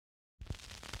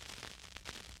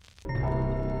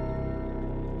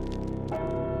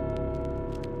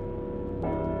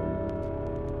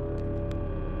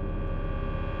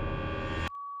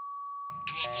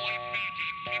avoid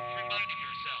meeting, keep reminding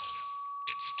yourself.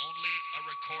 It's only a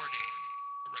recording.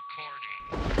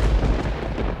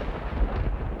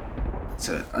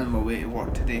 So on my way to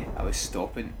work today, I was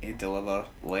stopping to deliver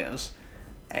letters,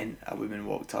 and a woman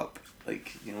walked up,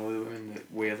 like, you know, the women that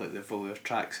wear like the velour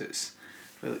tracksuits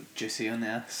with like juicy on the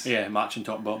ass. Yeah, matching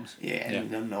top bottoms. Yeah,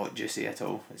 and they're not juicy at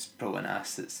all. It's probably an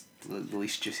ass that's the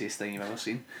least juiciest thing you've ever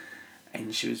seen.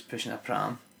 And she was pushing a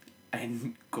pram,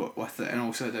 and got with it, and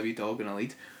also had a wee dog on a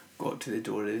lead. Got to the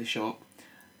door of the shop,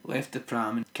 left the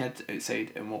pram and kid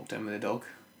outside, and walked in with the dog.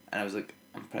 And I was like,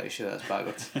 I'm pretty sure that's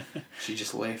backwards. She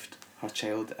just left her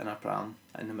child in a pram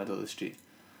in the middle of the street.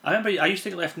 I remember I used to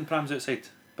get left in prams outside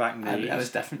back in the 80s. It was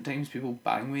different times. People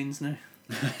bang wains now,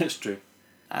 It's true.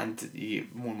 and you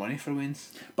get more money for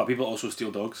wains. But people also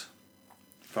steal dogs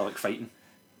for like fighting.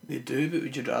 They do, but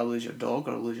would you rather lose your dog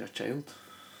or lose your child?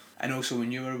 And also,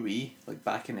 when you were wee, like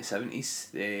back in the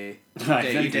 70s, you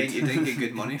didn't get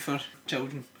good money for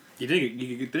children. You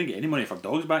didn't get any money for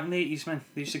dogs back in the 80s, man.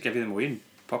 They used to give them away in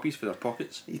puppies for their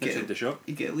pockets outside the shop.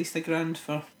 You get at least $1,000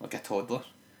 for like a toddler.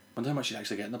 Wonder how much you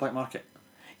actually get in the black market.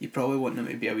 You probably want them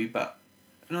to be a wee bit.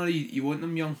 No, you want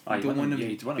them young. You don't want them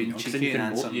being cheeky and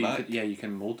answering back. You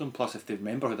can mould them. Plus, if they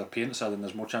remember who their parents are, then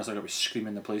there's more chance they're going to be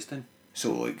screaming the place down.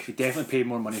 So like, you definitely pay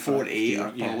more money for 48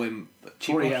 are probably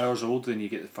cheaper. 48 hours old, then you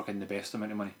get the best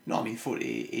amount of money. No, I mean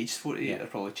 48, aged 48 are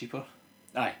probably cheaper.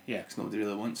 Aye, yeah. Because nobody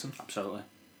really wants them. Absolutely.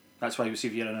 That's why you see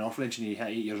if you're in an orphanage and you hit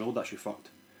 8 years old, that's you fucked.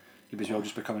 You'd as well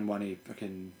just becoming one of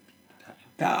fucking...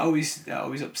 That always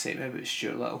upset me about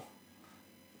Stuart Little.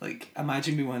 Like,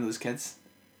 imagine being one of those kids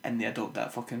and they adopt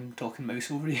that fucking talking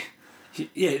mouse over you.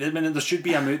 Yeah, I mean, there should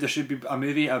be a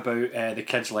movie about the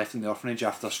kids left in the orphanage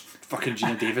after fucking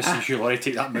Gina Davis and Hugh Laurie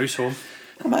take that mouse home.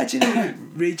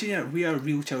 Imagine Ray Jr., we are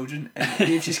real children, and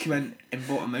they've just come in and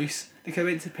bought a mouse. They could have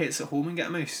went to Pets at Home and get a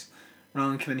mouse,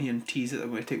 rather than come in here and tease that they're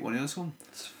going to take one else home.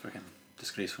 It's fucking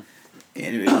disgraceful.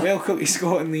 Anyway, welcome to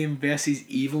Scott and Liam versus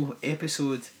Evil,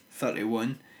 episode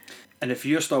 31. And if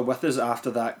you're still with us after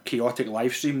that chaotic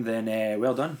live stream, then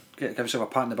well done. Give yourself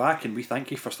a pat on the back, and we thank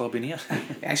you for still being here.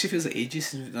 It actually feels like ages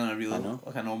since we've done a really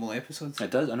like a normal episode. It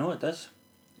does, I know it does.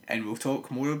 And we'll talk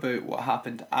more about what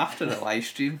happened after the live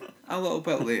stream a little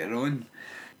bit later on.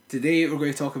 Today we're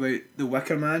going to talk about The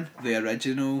Wicker Man, the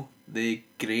original, the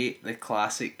great, the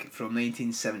classic from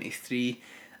 1973,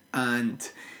 and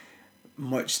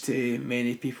much to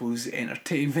many people's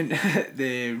entertainment,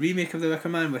 the remake of The Wicker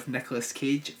Man with Nicolas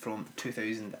Cage from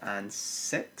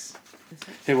 2006.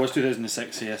 It was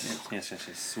 2006, yes. Yeah.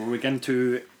 Yes. So we get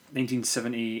into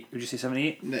 1970, would you say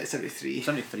 78? No, 73.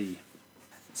 73.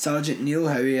 Sergeant Neil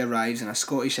Howie arrives on a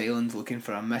Scottish island looking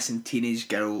for a missing teenage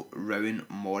girl, Rowan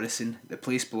Morrison. The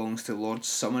place belongs to Lord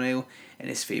Summerisle and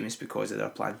is famous because of their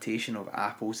plantation of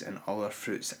apples and other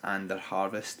fruits and their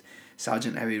harvest.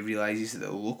 Sergeant Howie realises that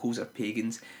the locals are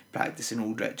pagans practising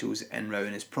old rituals, and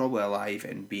Rowan is probably alive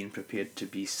and being prepared to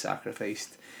be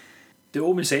sacrificed. The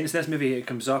opening sentence in this movie, it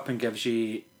comes up and gives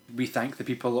you, we thank the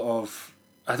people of,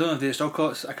 I don't know if they still call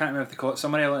it, I can't remember if they call it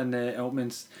Summerisle in the opening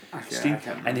scene,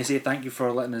 and they say thank you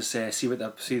for letting us see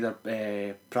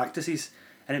their practices,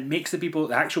 and it makes the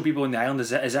actual people on the island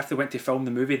as if they went to film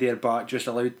the movie there, but just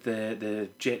allowed the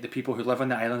people who live on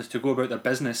the island to go about their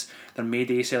business, their May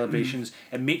Day celebrations.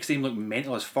 It makes them look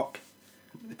mental as fuck.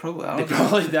 They probably are.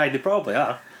 They probably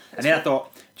are. And then I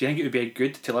thought, do you think it would be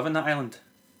good to live on that island?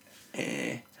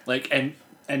 Like in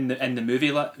the movie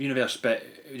universe, but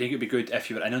do you think it would be good if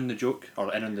you were in on the joke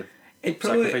or in on the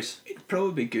sacrifice? It'd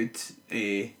probably be good.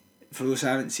 For those who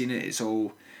haven't seen it, it's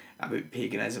all about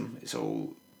paganism. It's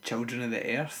all children of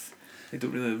the earth. They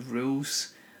don't really have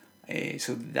rules.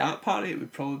 So that part of it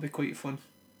would probably be quite fun.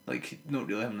 Like, not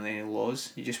really having any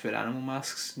laws. You just wear animal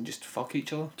masks and just fuck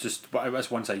each other. Just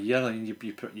it's once a year, and you I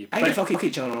think they fuck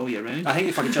each other all year round. I think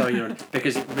they fuck each other all year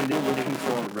because when they're looking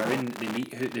for Rowan,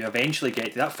 they eventually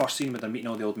get to that first scene where they're meeting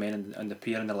all the old men and the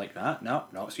pier, and they're like, no,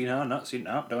 not seen her,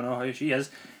 don't know how she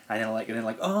is. And then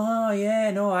like, oh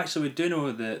yeah, no, actually we do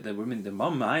know the woman, the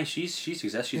mum, she exists,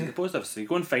 she's in the post office. So you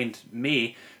go and find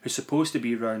May, who's supposed to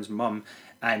be Rowan's mum,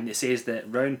 and it says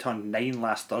that Rowan turned 9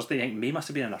 last Thursday. I think May must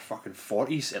have been in her fucking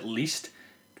 40s at least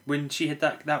when she had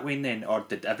that win then, or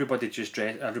did everybody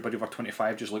over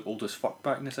 25 just look old as fuck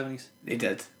back in the 70s? They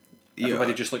did.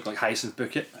 Everybody just looked like Hyacinth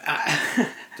Bucket.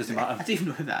 Doesn't matter. I don't even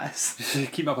know who that is.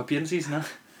 Just keep up appearances now.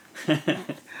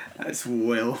 That's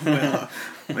well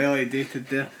dated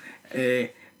there.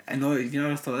 I know you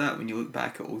never thought that when you look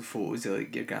back at old photos of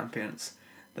like your grandparents,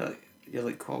 that you're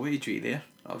like, oh, what did you eat there?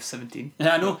 I was 17.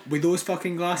 Yeah, I know. With those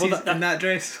fucking glasses Well, and that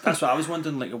dress. That's what I was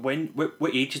wondering. Like,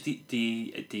 what age do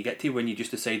you get to when you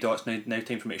just decide, oh, it's now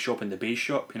time for me to shop in the beige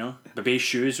shop? You know, my beige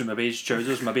shoes and my beige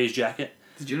trousers, my beige jacket.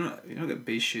 Did you not get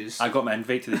beige shoes? I got my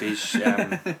invite to the beige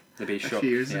a shop few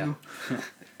years yeah. ago.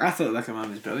 I thought the Wicker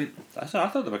Man was brilliant. I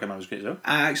thought the Wicker Man was great as well.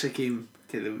 I actually came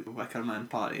to the Wicker Man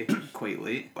party quite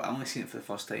late, but I only seen it for the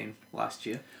first time last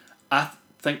year. I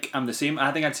think I'm the same.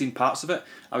 I think I'd seen parts of it.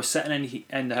 I was sitting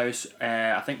in the house.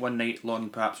 I think one night, Lauren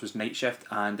perhaps was night shift,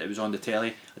 and it was on the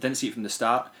telly. I didn't see it from the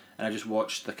start, and I just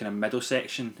watched the kind of middle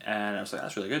section, and I was like,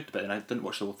 "That's really good." But then I didn't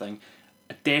watch the whole thing.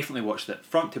 I definitely watched it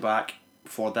front to back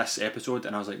for this episode,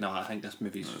 and I was like, "No, I think this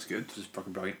movie's good. This is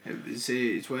fucking brilliant."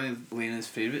 It's one of Lena's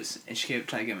favourites, and she kept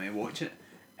trying to get me to watch it.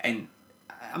 And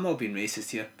I'm not being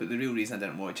racist here, but the real reason I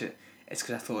didn't watch it is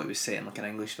because I thought it was set in like an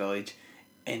English village,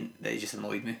 and that just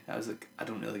annoyed me. I was like, I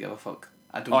don't really give a fuck.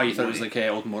 I don't. Oh, you thought it was like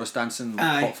Old Morris dancing,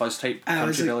 like Hot Fuzz type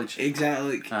country village?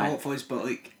 Exactly, like Aye. Hot Fuzz, but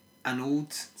like an old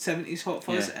 70s Hot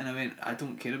Fuzz, Yeah. and I went, I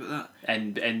don't care about that.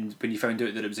 And when you found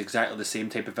out that it was exactly the same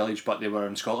type of village, but they were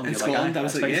in Scotland, In you're Scotland, like, I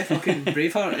was that's like, yeah, fine. fucking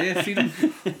Braveheart, yeah, freedom.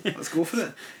 Let's go for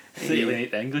it. So you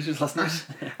hate the English listeners.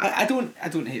 I don't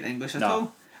hate the English at No.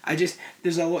 all. I just,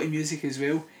 there's a lot of music as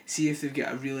well. See if they've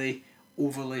got a really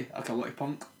overly, like a lot of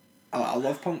punk. I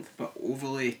love punk, but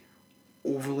overly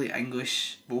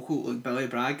English vocal, like Billy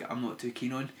Bragg, I'm not too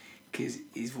keen on, because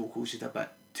his vocals just a bit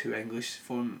too English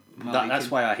for my That's liking.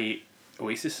 why I hate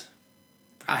Oasis.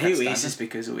 I hate That's Oasis standard.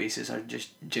 because Oasis are just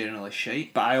generally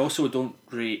shite. But I also don't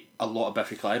rate a lot of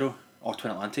Biffy Clyro or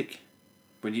Twin Atlantic.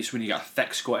 When you got a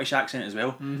thick Scottish accent as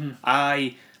well. Mm-hmm.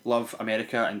 I love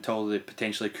America until they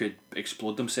potentially could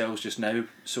explode themselves just now.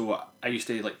 So I used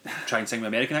to like try and sing with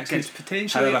American accents. Because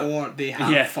potentially, However- or they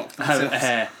have fucked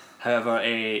themselves.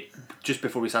 However, just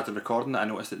before we started recording, I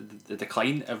noticed that the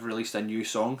Decline have released a new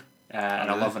song, and I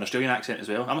really? love an Australian accent as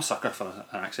well. I'm a sucker for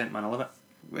an accent, man. I love it.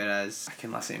 Whereas I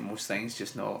can listen to most things,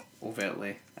 just not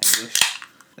overtly English.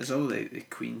 There's all the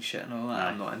Queen shit and all that.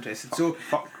 I'm not interested. So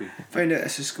Fuck Queen. found out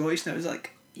this was Scottish, and I was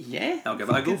like, yeah, I'll give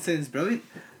it a go. fucking sounds brilliant.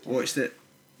 Watched it,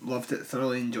 loved it,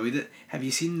 thoroughly enjoyed it. Have you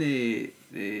seen the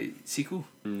sequel?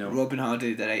 No. Robin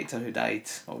Hardy, the director who died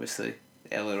obviously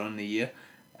earlier on in the year,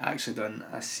 actually done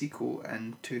a sequel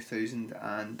in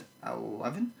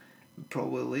 2011,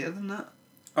 probably later than that.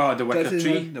 Oh, The Wicker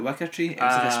 2001, Tree. The Wicker Tree. It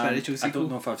was like a spiritual I sequel.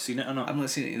 don't know if I've seen it or not. I've not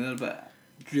seen it either, but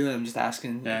really I'm just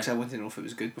asking Yeah. because I wanted to know if it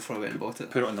was good before I went and bought it.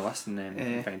 Put it on the list and then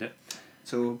Yeah. find it.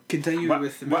 So continue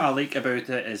with the What I like about it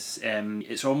is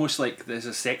it's almost like there's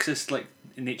a sexist like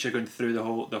nature going through the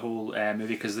whole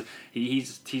movie, because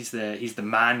he's the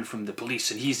man from the police,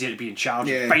 and he's there to be in charge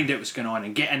Yeah. and find out what's going on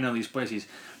and get in all these places.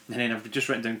 And then I've just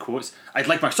written down quotes. I'd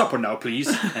like my supper now, please.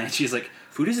 And she's like,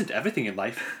 food isn't everything in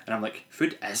life. And I'm like,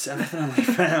 food is everything in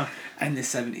life. in the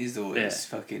 70s though. Yeah. It's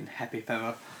fucking hippie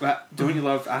power. But don't you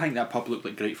love? I think that pub looked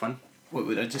like great fun. What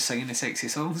would I just singing the sexy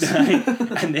songs? And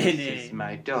then This is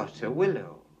my daughter,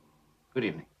 Willow. Good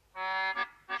evening.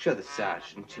 Show the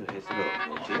sergeant to his room,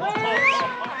 would you?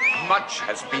 Much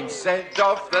has been said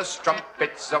of the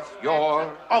strumpets of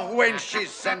yore, Of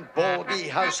wenches and bawdy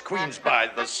house queens by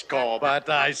the score. But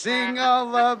I sing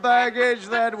of the baggage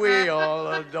that we all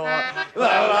adore. The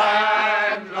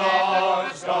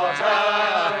landlord's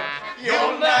daughter,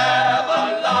 you'll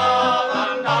never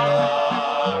love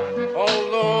another.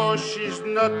 Although she's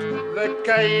not the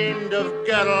kind of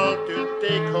girl to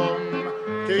take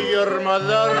home to your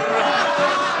mother.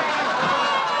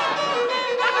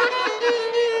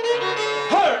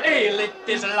 Her ale it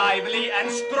is lively and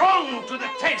strong to the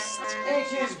taste.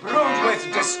 It is brewed with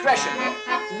discretion,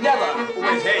 never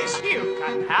with haste. You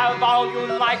can have all you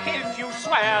like if you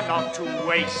swear not to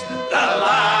waste. the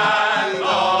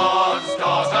landlord's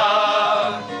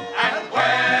daughter, and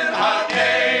when her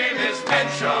name is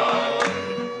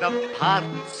mentioned, The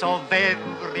parts of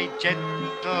every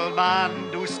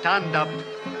gentleman do stand up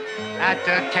at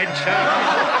attention.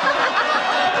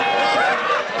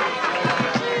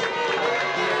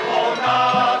 oh,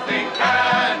 nothing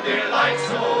can delight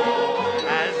so.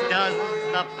 As does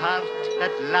the part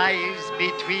that lies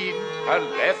between Her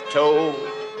left toe,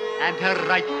 and her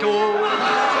right toe.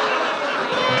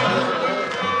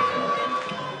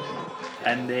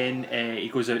 And then he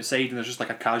goes outside and there's just like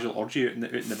a casual orgy out in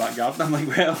the back garden. I'm like,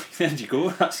 well, there you go.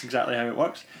 That's exactly how it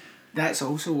works. That's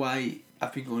also why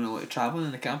I've been going a lot of travelling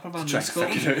in the camper van Try in to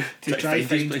Scotland figure out- to try try to to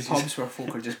find find these pubs places. where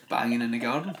folk are just banging in the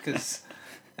garden, because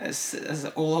it's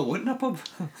all I want in a pub.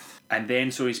 And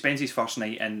then so he spends his first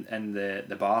night in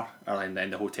the bar, or in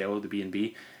the hotel, the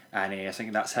B&B, and I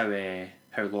think that's how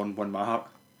Lorne won my heart.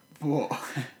 What?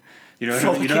 You know,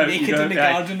 Fucking naked in the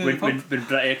garden in the when pub?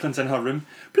 Britt Eklund's in her room,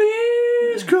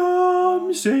 please come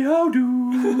Come say how do.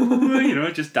 You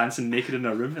know, just dancing naked in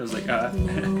her room. I was like, No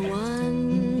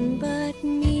one but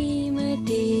me, my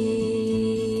dear.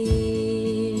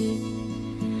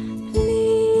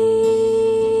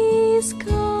 Please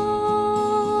come,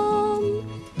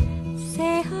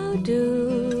 say how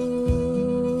do.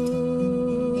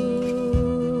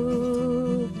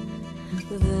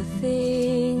 The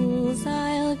things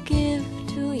I'll give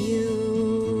to you.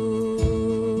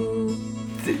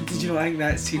 Did you not think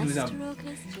that scene was Astro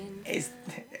Christian.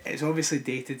 it's obviously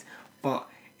dated, but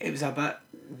it was a bit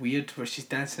weird where she's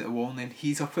dancing at the wall and then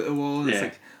he's up at the wall and it's Yeah.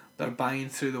 like they're banging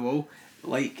through the wall,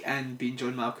 like in Being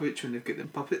John Malkovich when they've got them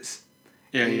puppets.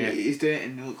 Yeah, He- yeah. He's doing it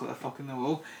and they look like they're fucking the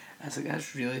wall. I was like,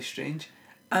 that's really strange.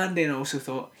 And then I also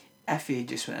thought if he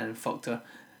just went in and fucked her,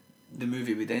 the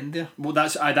movie would end there. Well,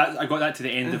 I got that to the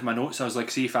end of my notes. I was like,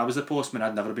 see, if I was the postman,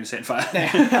 I'd never been set fire.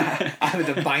 I would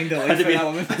have banged her I'd life have for that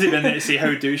woman. been there to say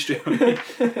how do straight away.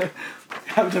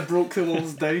 I would have broke the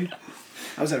walls down.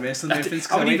 That was a wrestling reference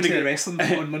because I wouldn't went to even the get- wrestling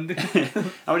on Monday.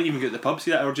 I wouldn't even go to the pub,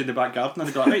 see that urge in the back garden, and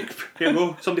I'd be like, right, here we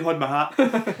go, somebody hold my hat.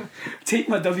 Take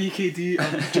my WKD,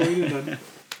 I'm joining in.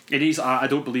 It is, I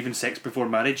don't believe in sex before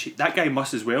marriage. That guy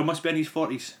must as well, must be in his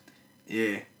 40s.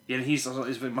 Yeah. Yeah, and he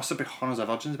must have been hundreds of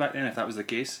virgins back then if that was the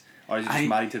case. Or is he just I-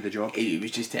 married to the job? It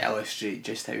was just to illustrate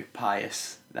just how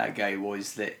pious that guy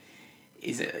was, that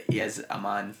he is a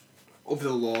man of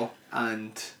the law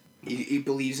and he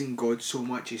believes in God so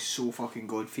much, he's so fucking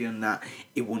God-fearing that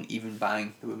he won't even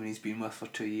bang the woman he's been with for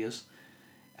 2 years.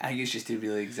 I think it's just to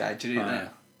really exaggerate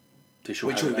that. To show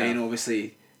Which how, will then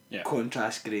obviously yeah.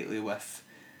 contrast greatly with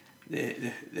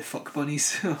the fuck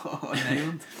bunnies on the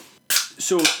island.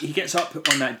 So he gets up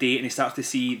on that date and he starts to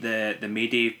see the May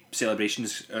Day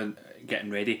celebrations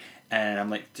getting ready, and I'm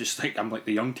like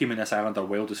the young team in this island are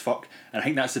wild as fuck, and I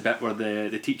think that's the bit where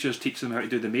the teachers teach them how to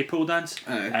do the maypole dance,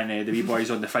 and the wee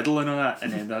boys on the fiddle and all that,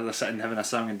 and then they're sitting having a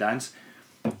song and dance.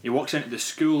 He walks into the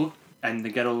school and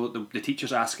the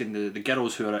teacher's asking the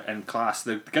girls who are in class,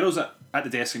 the girls at the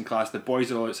desk in class, the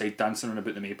boys are all outside dancing around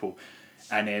about the maypole.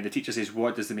 And the teacher says,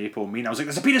 "What does the maypole mean?" I was like,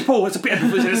 "It's a penis pole. It's a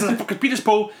penis. This is a fucking penis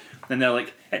pole." And they're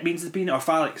like, "It means the penis or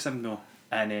phallic symbol."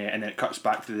 And then it cuts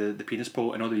back to the penis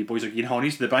pole, and all the wee boys are getting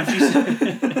hornies to the branches.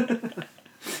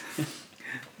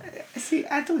 See,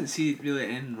 I don't see really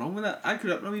anything wrong with that. I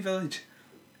grew up in a wee village.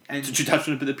 And Did you dance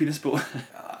around about the penis pole?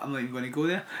 I'm not even going to go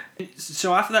there.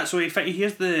 So after that, so he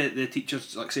hears the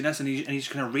teachers like saying this, and he's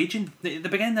kind of raging. At the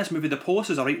beginning of this movie, the post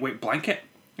is a right white blanket.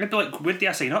 I'd be like, "Where do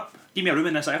I sign up? Give me a room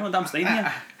in this island. I'm staying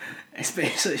here."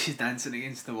 Especially she's dancing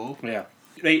against the wall. Yeah.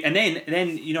 Right, and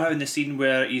then you know how in the scene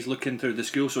where he's looking through the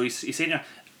school, so he's saying to her,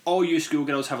 "All you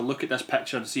schoolgirls have a look at this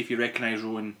picture and see if you recognise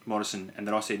Rowan Morrison," and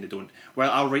they're all saying they don't.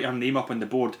 Well, I'll write her name up on the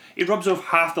board. He rubs off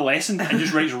half the lesson and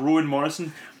just writes Rowan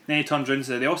Morrison. Then he turns around and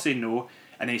says, they all say no,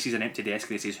 and then he sees an empty desk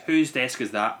and he says, "Whose desk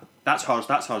is that? That's hers,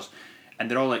 that's hers." And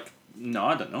they're all like, "No,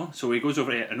 I don't know." So he goes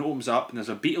over it and opens up, and there's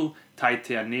a beetle tied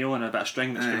to a nail and a bit of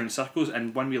string that's going in circles,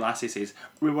 and one wee lassie says,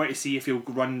 "We want to see if he'll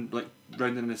run like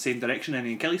round in the same direction and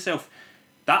then kill himself."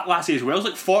 That lassie as well is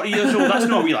like 40 years old. That's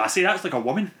not a wee lassie, that's like a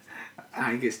woman.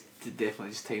 I think it's definitely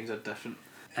just times are different.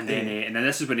 And then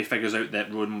this is when he figures out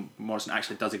that Rowan Morrison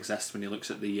actually does exist, when he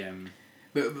looks at the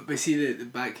But see the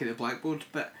back of the blackboard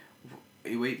bit,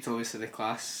 he wiped obviously the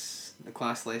class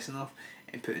lesson off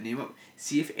and put the name up.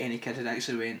 See if any kid had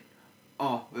actually went,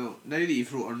 "Oh, well, now that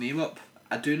you've wrote her name up,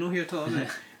 I do know who you're talking about."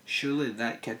 Surely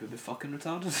that kid would be fucking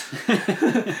retarded.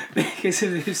 Because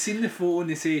if they've seen the photo and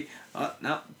they say, "Oh,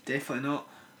 no, definitely not,"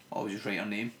 I'll just write her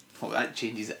name. Oh, that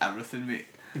changes everything, mate.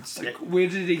 Like, where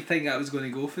did he think I was going to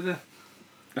go for the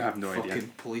I have no fucking idea.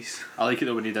 police? I like it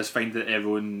though when he does find that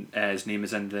everyone his name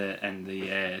is in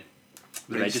the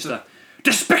register.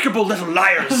 Despicable little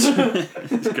liars.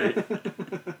 It's great.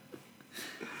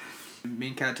 The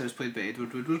main character was played by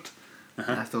Edward Woodward.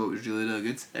 And I thought it was really, really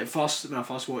good. At first, when I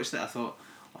first watched it, I thought,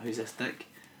 "Oh, who's this dick?"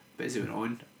 But as it went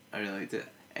on, I really liked it.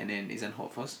 And then he's in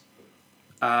Hot Fuzz.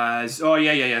 Yeah, so he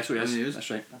is. That's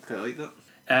right. I quite liked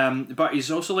it. But he's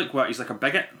also like he's like a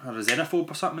bigot or a xenophobe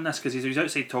or something in this, because he's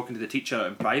outside talking to the teacher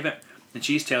in private, and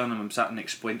she's telling him, I'm sitting and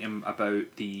explaining to him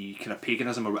about the kind of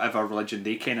paganism or whatever religion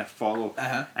they kind of follow,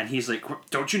 and he's like,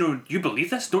 "Don't you know, you believe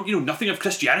this? Don't you know nothing of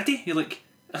Christianity?" You're like,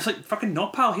 "That's like fucking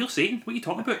not, pal, hail Satan, what are you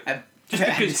talking about?" Just In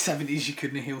the because 70s, you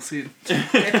couldn't hail Satan.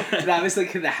 That was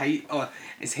like the height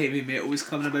as heavy metal was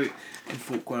coming about, and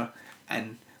folk were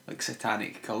in like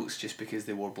satanic cults just because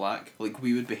they wore black. Like,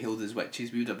 we would be hailed as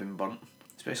witches, we would have been burnt.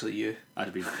 Especially you. I'd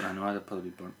have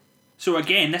probably been burnt. So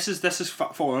again, this is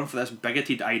following on for this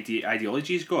bigoted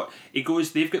ideology he's got. He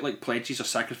goes, they've got like pledges or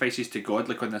sacrifices to God,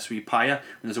 like on this wee pyre,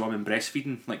 when there's a woman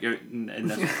breastfeeding, like out in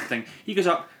this thing. He goes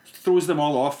up, throws them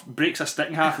all off, breaks a stick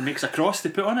in half, and makes a cross to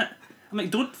put on it. I'm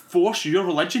like, don't force your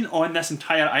religion on this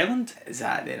entire island. Is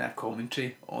that then a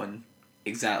commentary on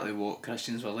exactly what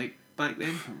Christians were like back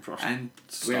then? And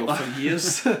well, for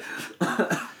years.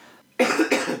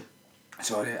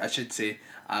 Sorry, I should say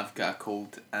I've got a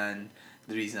cold, and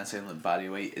the reason I sound like Barry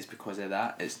White is because of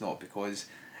that. It's not because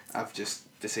I've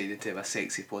just decided to have a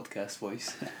sexy podcast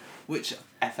voice. Which,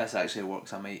 if this actually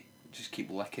works, I might just keep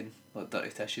licking like dirty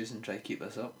tissues and try to keep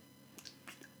this up.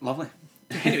 Lovely.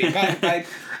 Anyway, back.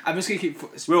 I'm just going to keep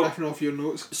snapping off your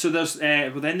notes. So there's,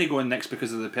 then they go in next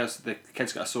because of the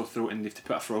kid's got a sore throat and they have to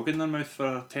put a frog in their mouth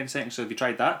for 10 seconds. So have you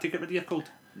tried that to get rid of your cold?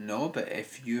 No, but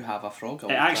if you have a frog,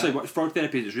 It actually, frog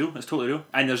therapy is real. It's totally real.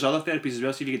 And there's other therapies as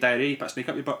well. So if you get diarrhea, you put a snake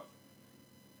up your butt.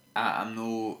 I've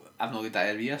not got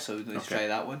diarrhea, so I would like to try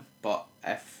that one. But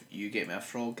if you get me a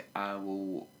frog, I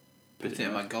will put it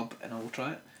in my gob and I will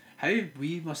try it. How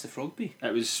wee must the frog be?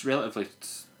 It was relatively,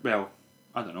 well,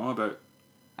 I don't know, about...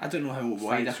 I don't know how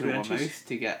wide I can open my mouth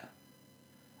to get...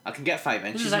 I can get 5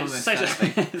 inches on this.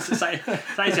 It's the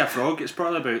size of a frog. It's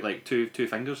probably about like two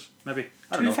fingers, maybe.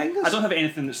 I don't know. Fingers? I don't have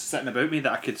anything that's sitting about me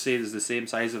that I could say is the same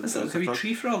size of... Is it like a wee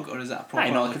tree frog, or is that a proper...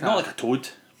 not like a toad.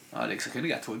 Oh, like, I couldn't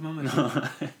get a toad, mum.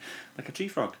 Like a tree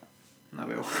frog. I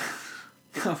will.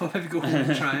 I'll maybe go home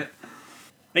and try it.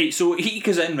 Right, so he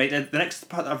goes in, right, the next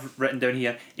part that I've written down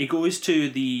here, he goes to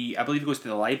the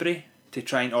library to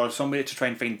try and, or somebody to try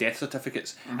and find death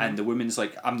certificates, and the woman's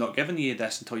like, I'm not giving you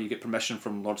this until you get permission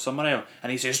from Lord Summerale, and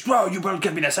he says, well, you will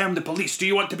give me this, I'm the police, do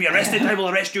you want to be arrested? I will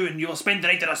arrest you and you will spend the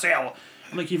night in a cell.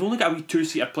 I'm like, you've only got a wee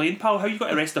 2-seater plane, pal, how you got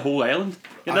to arrest the whole island?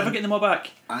 You're never getting them all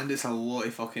back. And it's a lot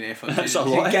of fucking effort. It's a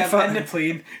lot of effort. Get them in the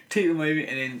plane, take them out, and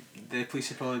then the police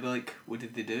would probably be like, what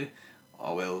did they do?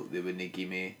 Oh well, they wouldn't give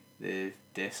me the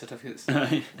death certificates.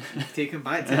 Take them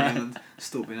back to the island,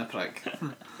 stop being a prick.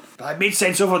 That made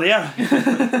sense over there.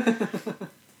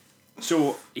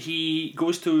 So he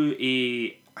goes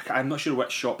to I'm not sure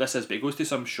which shop this is, but he goes to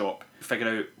some shop to figure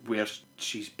out where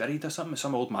she's buried or something.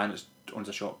 Some old man that owns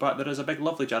a shop, but there is a big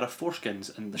lovely jar of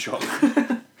foreskins in the shop.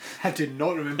 I do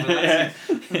not remember that.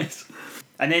 Yes.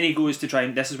 And then he goes to try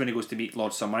and, this is when he goes to meet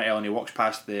Lord Summerale, and he walks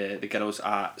past the girls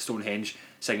at Stonehenge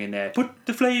singing, put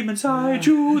the flame inside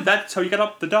you, that's how you get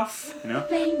up the duff, you know.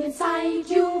 Flame inside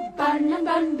you, burn and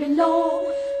burn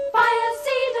below. Fire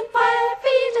seed and fire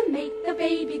feed and make the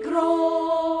baby grow.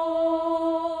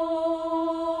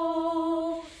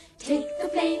 Take the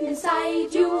flame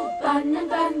inside you, burn and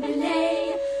burn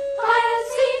below. Fire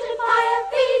seed and fire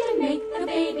feed and make the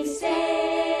baby stay.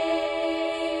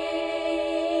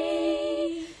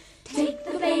 Take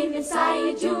the flame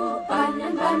inside you, burn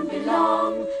and burn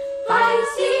below. Fire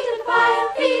seed and fire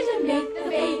feed and make the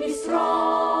baby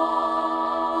strong.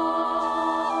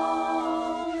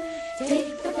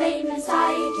 Take the flame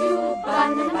inside you,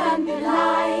 burn and burn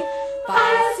below.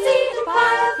 Fire seed and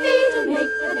fire feed and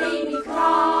make the baby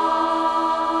cry.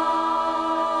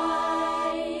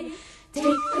 Take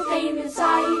the flame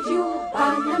inside you,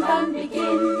 burn and burn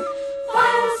begin.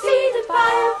 Fire seed and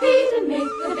fire feed and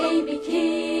make the baby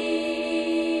king.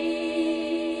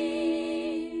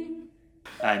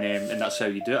 And that's how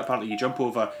you do it. Apparently you jump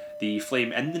over the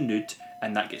flame in the nude,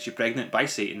 and that gets you pregnant by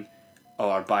Satan,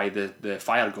 or by the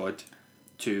fire god,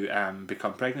 to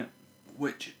become pregnant.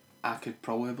 Which I could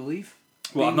probably believe.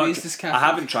 Well, I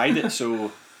haven't tried it,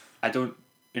 so I don't,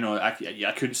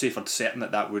 I couldn't say for certain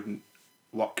that wouldn't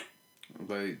work. I'm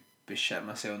going to be shitting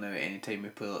myself now at any time we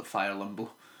play like Fire Limbo.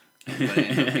 I'm going to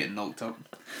end up getting knocked up.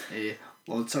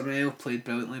 Lord Summerale, played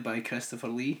brilliantly by Christopher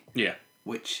Lee. Yeah.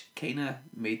 Which kind of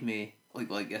made me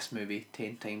like this movie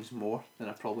 10 times more than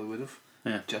I probably would have.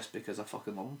 Yeah. Just because I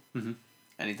fucking love him. Mm-hmm.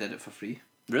 And he did it for free.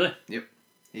 Really? Yep.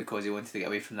 Because he wanted to get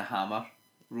away from the Hammer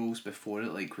roles before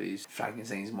it, like with his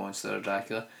Frankenstein's monster or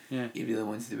Dracula. Yeah. He really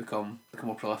wanted to become like a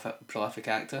more prolific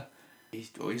actor.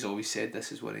 He's always said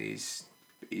this is one of his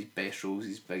best roles.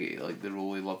 He's big, like the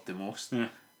role he loved the most. Yeah.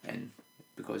 And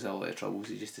because of a lot of troubles,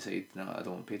 he just decided, no, I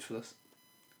don't want paid for this.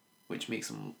 Which makes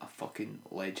him a fucking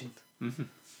legend. Mm-hmm.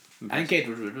 I think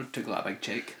Edward Woodward took like a big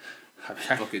check.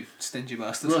 Fucking stingy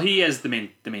bastards. Well, he is the main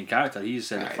character.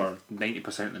 He's in it for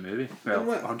 90% of the movie. Well,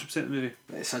 100% of the movie.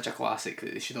 It's such a classic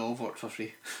that they should all have worked for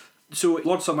free. So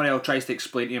Lord Summerale tries to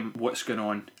explain to him what's going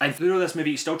on, and through this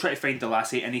movie he's still trying to find the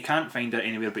lassie, and he can't find her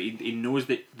anywhere, but he knows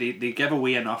that they give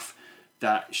away enough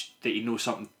that he knows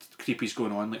something creepy's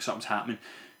going on, like something's happening.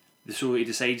 So he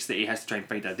decides that he has to try and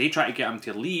find her. They try to get him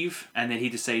to leave, and then he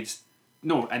decides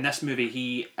No, in this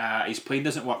movie, his plane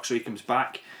doesn't work, so he comes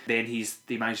back. Then he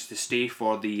manages to stay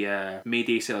for the May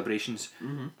Day celebrations,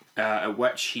 at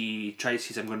which he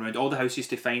says, I'm going around all the houses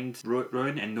to find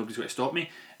Rowan, and nobody's going to stop me.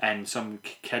 And some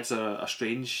kids are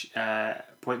strange,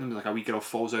 pointing them, like a wee girl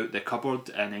falls out the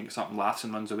cupboard and then something laughs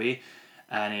and runs away.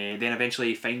 And then eventually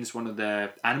he finds one of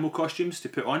the animal costumes to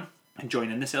put on and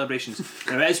join in the celebrations.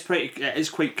 Now it is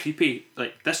quite creepy.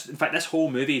 Like this, in fact, this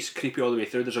whole movie is creepy all the way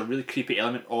through. There's a really creepy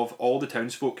element of all the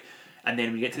townsfolk, and then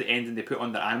when you get to the end and they put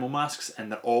on their animal masks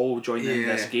and they're all joining in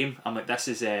this game, I'm like, this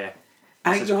is I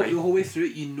think the whole way through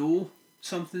it, you know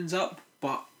something's up,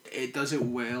 but it does it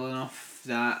well enough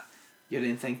that you're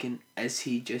then thinking, is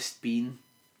he just being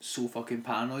so fucking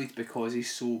paranoid because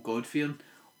he's so God-fearing,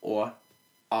 or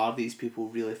are these people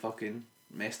really fucking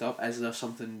messed up? Is there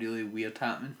something really weird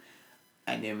happening?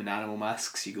 And then with animal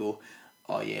masks, you go,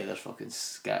 oh yeah, they're fucking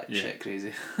shit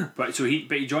crazy. But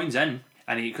he joins in,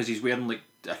 and because he's wearing, like,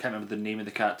 I can't remember the name of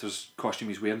the character's costume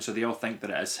he's wearing, so they all think that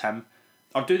it is him.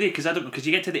 Or do they? Because I don't know. Because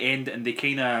you get to the end and they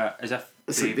kind of, as if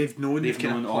they've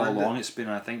known all along. It's been,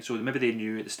 I think, so maybe they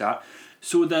knew at the start.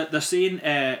 So they're saying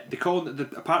they call the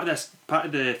part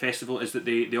of the festival is that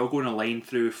they all go in a line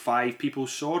through 5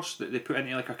 people's swords that they put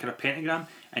into like a kind of pentagram,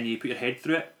 and you put your head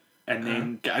through it and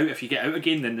then get out. If you get out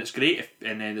again, then it's great.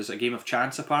 And then there's a game of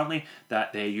chance apparently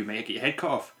that you might get your head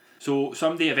cut off. So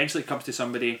somebody eventually comes to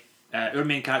somebody. Our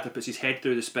main character puts his head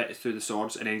through the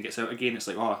swords and then gets out again. It's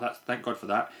like, oh, thank God for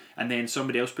that. And then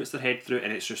somebody else puts their head through it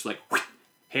and it's just like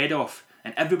head off.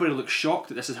 And everybody looks shocked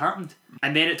that this has happened.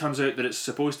 And then it turns out that it's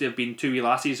supposed to have been 2 wee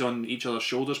lassies on each other's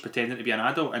shoulders pretending to be an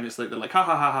adult, and it's like they're like, ha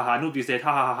ha ha ha ha, nobody's dead,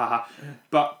 ha ha ha ha ha.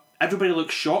 But everybody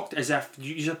looks shocked as if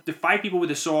the 5 people with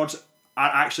the swords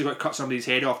are actually going to cut somebody's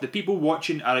head off. The people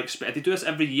watching are if they do this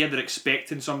every year, they're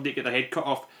expecting somebody to get their head cut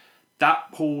off. That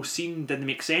whole scene didn't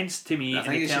make sense to me. I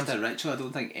think it's just a ritual. I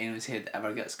don't think anyone's head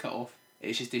ever gets cut off.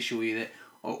 It's just to show you that,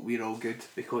 oh, we're all good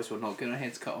because we're not getting our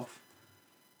heads cut off.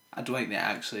 I don't think they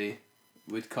actually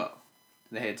would cut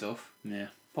the heads off. Yeah.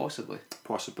 Possibly.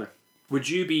 Would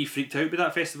you be freaked out by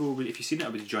that festival if you seen it,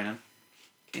 or would you join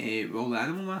in? With all the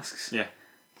animal masks? Yeah.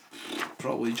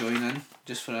 Probably join in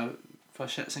just for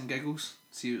shits and giggles.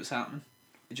 See what's happening.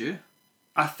 Would you?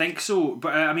 I think so,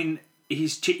 but I mean,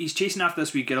 he's chasing after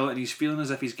this wee girl and he's feeling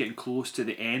as if he's getting close to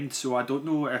the end, so I don't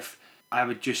know if I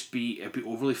would just be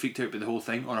overly freaked out by the whole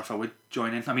thing, or if I would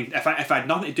join in. I mean, if I had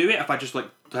nothing to do it, if I just like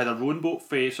had a rowing boat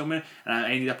for somewhere and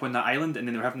I ended up on that island and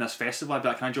then they were having this festival, I'd be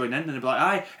like, can I join in? And they'd be like,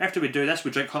 aye, after we do this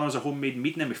we drink colours of homemade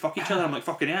mead and then we fuck each other. I'm like,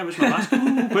 fucking yeah, where's my mask?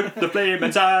 Put the flame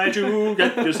inside you,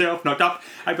 get yourself knocked up.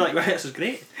 I'd be like, well, this is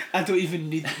great. I don't even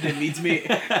need the mead,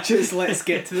 mate. Just let's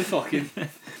get to the fucking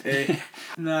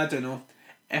no, I don't know.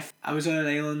 If I was on an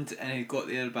island and I got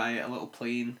there by a little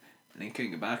plane and then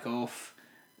couldn't get back off,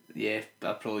 yeah,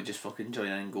 I'd probably just fucking join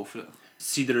in and go for it.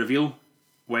 See the reveal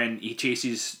when he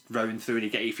chases round through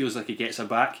and he feels like he gets her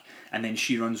back, and then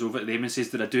she runs over to them and says,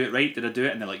 did I do it right? Did I do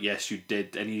it? And they're like, yes, you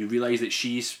did. And you realise that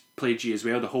she's played you as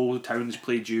well. The whole town's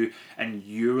played you and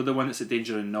you're the one that's in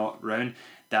danger and not Rowan.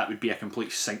 That would be a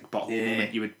complete sink butthole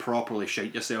moment. You would properly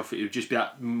shite yourself. It would just be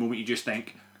that moment you just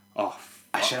think, oh,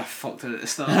 I should have fucked her at the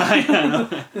start. I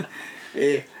know.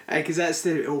 Because that's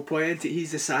the whole point.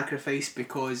 He's the sacrifice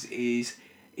because he's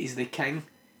the king,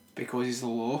 because he's the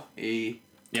law. He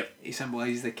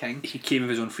symbolises the king. He came of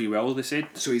his own free will, they said.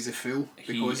 So he's a fool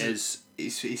because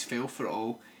he's fell for it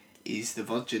all. He's the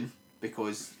virgin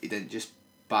because he didn't just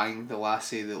bang the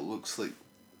lassie that looks like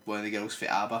one of the girls for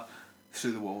ABBA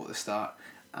through the wall at the start.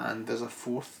 And there's a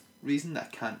 4th reason that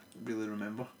I can't really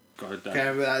remember. God,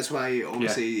 that's why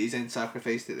obviously he's then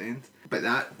sacrificed at the end. But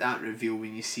that reveal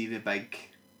when you see the big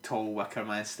tall wicker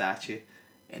man statue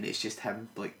and it's just him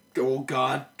like, oh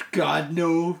God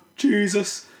no,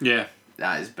 Jesus. Yeah.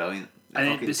 That is brilliant.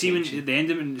 And see when at the end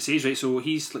of it, it says, right, so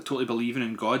he's like totally believing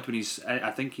in God when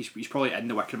I think he's probably in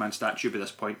the Wicker Man statue by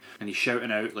this point, and he's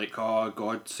shouting out like, oh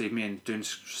God save me, and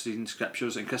saying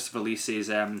scriptures, and Christopher Lee says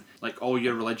like, all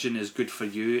your religion is good for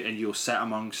you and you'll sit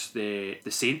amongst the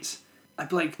saints. I'd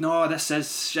be like, no, this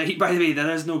is shite, by the way, there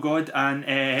is no God, and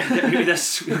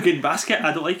this fucking basket,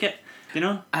 I don't like it, you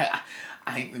know?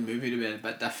 I think the movie would have been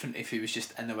a bit different if he was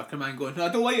just in the Wicker Man going, no, I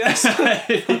don't like this.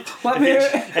 Let me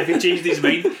out. If he changed his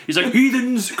mind, he's like,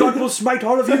 heathens, God will smite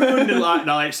all of you. And they're like,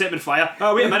 no, like, set them in fire.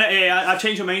 Oh, wait a minute, I've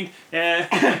changed my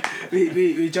mind.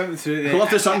 We jumped through there. I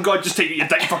love the sun God just take your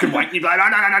dick fucking wank. You'd be like,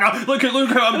 no. Look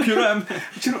how I'm pure at him.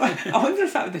 Do you know what? I wonder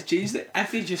if that would have changed it.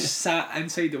 If he just sat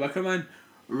inside the Wicker Man,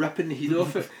 ripping the heat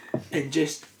off it, and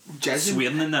just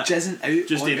swearing in that, jizzing out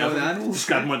just on all the animals. Just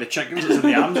grabbing one of the chickens that's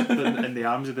in the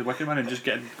arms of the Wicker Man and just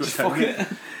getting fuck it.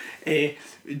 We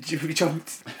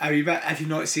jumped a wee bit. If you've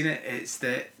not seen it, it's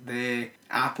that the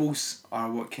apples are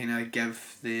what kind of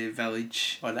give the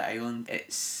village or the island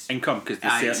its income, because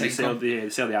it's they sell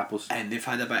income. the apples. And they've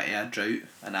had a bit of a drought,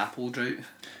 an apple drought,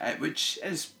 which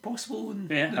is possible in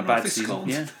the A north bad of season.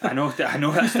 Scotland. Yeah, I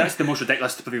know. That's the most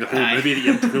ridiculous thing of the whole movie, that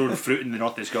you're growing fruit in the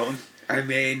north of Scotland. And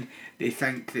then they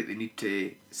think that they need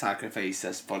to sacrifice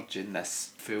this virgin,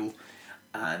 this fool,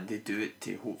 and they do it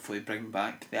to hopefully bring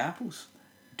back the apples.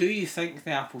 Do you think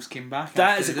the apples came back?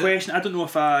 That after is a they did it? question. I don't know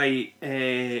if I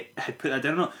had put that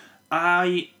down or not.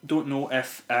 I don't know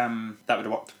if that would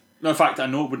have worked. No, in fact, I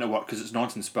know it wouldn't have worked because it's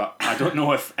nonsense. But I don't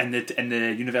know if in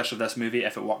the universe of this movie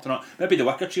if it worked or not. Maybe the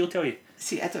Wicker Tree will tell you.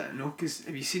 See, I don't know, because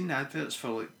have you seen the adverts for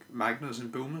like Magners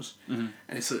and Bulmers? Mm-hmm.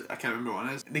 And it's like, I can't remember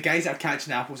what it is. The guys that are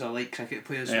catching apples are like cricket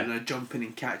players Yeah. who are jumping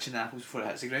and catching the apples before it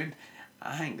hits the ground.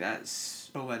 I think that's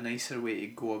probably a nicer way to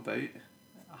go about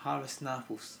harvesting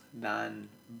apples than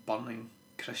burning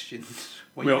Christian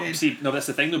white Well, men. see, no, that's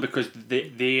the thing though, because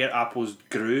their apples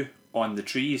grew on the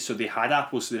trees, so they had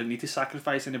apples, so they didn't need to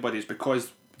sacrifice anybody. It's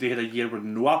because they had a year where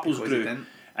no apples Because they grew, didn't.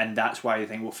 and that's why they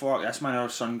think, well, fuck, this man, our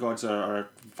sun gods or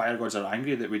fire gods are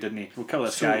angry that we didn't. We'll kill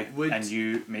this So guy, would- and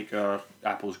you make our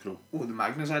apples grow. Well, the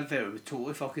Magners advert would be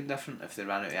totally fucking different if they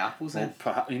ran out of apples then.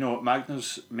 Well, perhaps,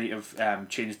 Magnus might have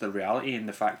changed their reality in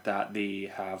the fact that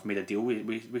they have made a deal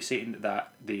with Satan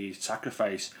that they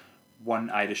sacrifice one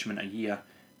Irishman a year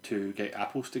to get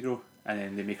apples to grow, and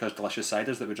then they make us delicious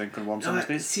ciders that we drink on warm summer's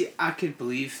days. See, I could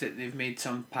believe that they've made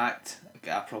some pact,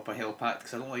 a proper hell pact,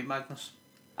 because I don't like Magners.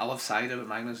 I love cider, but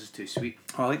Magners is too sweet.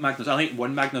 Oh, I like Magnus. I like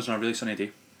one Magnus on a really sunny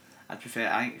day. I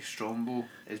think Strongbow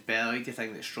is better. I like to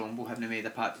think that Strongbow haven't made a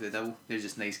pact with the devil. They're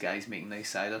just nice guys making nice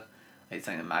cider. I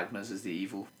think that Magnus is the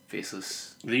evil,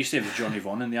 faceless. They used to have Johnny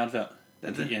Vaughan in the advert, Did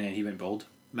and they? then he went bald.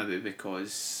 Maybe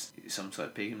because it's some sort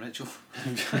of pagan ritual.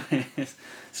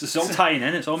 So it's all tying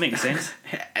in. It's all making sense.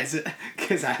 Is it?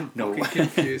 Because I'm No. fucking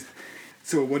confused.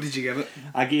 So what did you give it?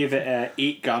 I gave it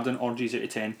 8 garden orgies out of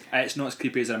 10. It's not as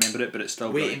creepy as I remember it, but it's still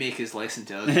Way to brilliant. make us listen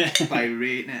to us by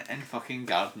rating it in fucking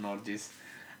garden orgies.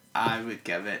 I would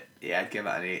give it, I'd give it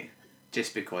an 8,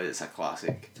 just because it's a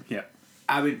classic. Yeah.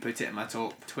 I wouldn't put it in my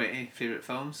top 20 favourite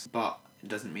films, but it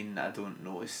doesn't mean that I don't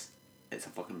notice it's a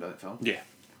fucking brilliant film. Yeah.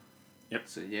 Yep.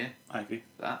 So yeah, I agree.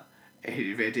 that. Are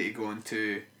you ready to go on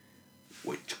to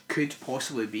which could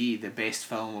possibly be the best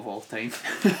film of all time?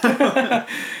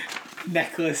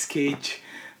 Nicolas Cage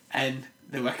in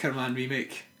the Wicker Man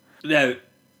remake. Now,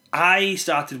 I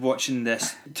started watching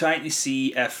this trying to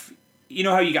see if, you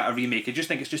know how you get a remake, I just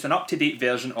think it's just an up-to-date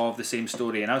version of the same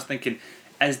story, and I was thinking,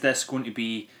 is this going to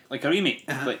be like a remake,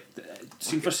 like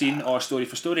scene for scene or story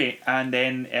for story? And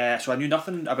then, so I knew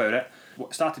nothing about it,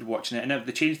 started watching it, and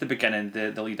they changed the beginning,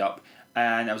 the lead up,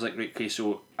 and I was like, right, okay,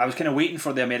 so I was kind of waiting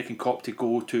for the American cop to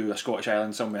go to a Scottish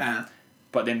island somewhere.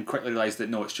 But then quickly realised that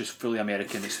no, it's just fully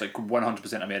American. It's like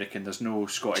 100% American. There's no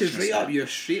Scottish. Which is right up your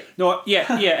street. No,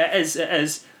 yeah, it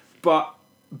is. But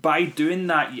by doing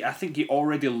that, I think you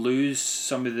already lose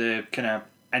some of the kind of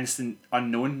instant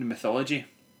unknown mythology.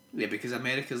 Yeah, because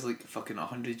America's like fucking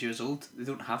 100 years old. They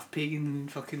don't have pagan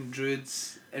fucking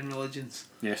druids in religions.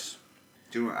 Yes.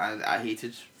 Do you know what I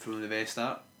hated from the very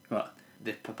start? What?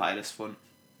 The papyrus font.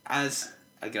 As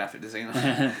a graphic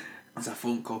designer, there's a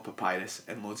font called Papyrus,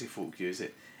 and loads of folk use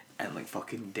it in like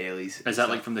fucking delis. Is that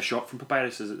like from the shop from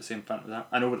Papyrus? Is it the same font with that?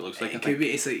 I know what it looks like. It could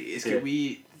be. It's got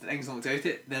wee things knocked out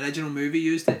it. The original movie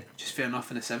used it, which is fair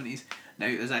enough in the 70s. Now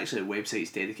there's actually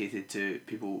websites dedicated to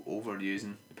people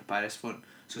overusing the Papyrus font.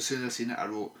 So as soon as I seen it, I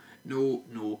wrote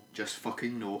no, just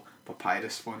fucking no,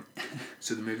 Papyrus font.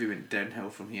 So the movie went downhill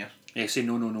from here. Yeah, say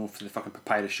no for the fucking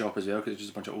Papyrus shop as well, because it's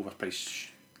just a bunch of overpriced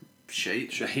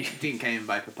Shite. shite. You can't even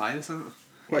buy Papyrus on it.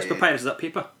 What's Papyrus? Is that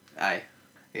paper? Aye.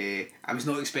 I was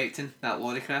not expecting that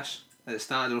lorry crash at the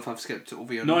start. I don't know if I've skipped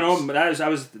over your No, notes. but I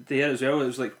was there as well. It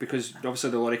was like, because obviously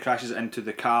the lorry crashes into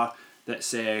the car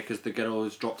that's because the girl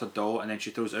has dropped her doll and then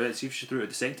she throws it out. See if she threw it at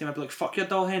the same time, I'd be like, fuck your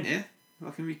doll hen. Yeah,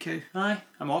 fucking wee cow. Aye,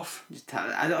 I'm off.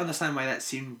 I don't understand why that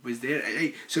scene was there.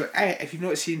 So if you've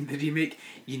not seen the remake,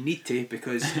 you need to,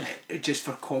 because just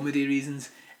for comedy reasons,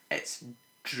 it's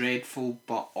dreadful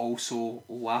but also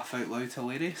laugh out loud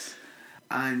hilarious.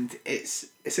 And it's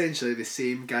essentially the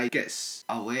same guy gets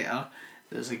a letter,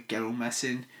 there's a girl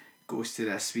missing, goes to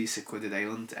this wee secluded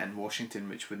island in Washington,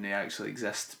 which wouldn't actually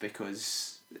exist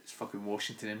because it's fucking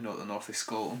Washington and not the north of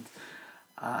Scotland,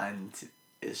 and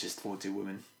it's just loads of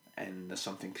women and there's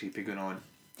something creepy going on.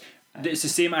 It's the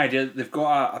same idea. They've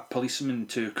got a policeman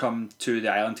to come to the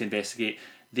island to investigate.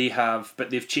 But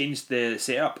they've changed the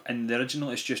setup. In the original,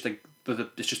 it's just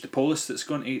it's just the police that's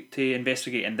going to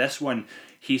investigate. In this one,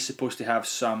 he's supposed to have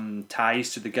some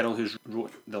ties to the girl who's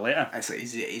wrote the letter. It's like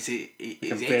his very-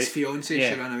 ex-fiancée,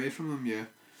 yeah. she ran away from him,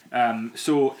 yeah.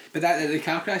 So But that the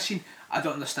car crash scene, I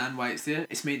don't understand why it's there.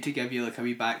 It's meant to give you like a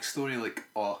wee backstory, like,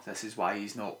 oh, this is why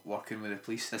he's not working with the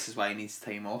police. This is why he needs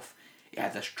time off. He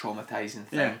had this traumatizing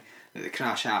thing Yeah. that the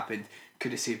crash happened.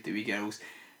 Could have saved the wee girls,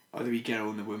 or the wee girl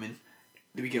and the woman.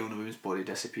 The wee girl and the woman's body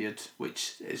disappeared,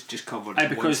 which is just covered. in one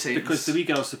because sentence. the wee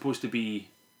girl's supposed to be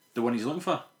the one he's looking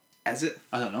for. Is it?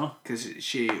 I don't know. Because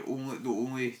the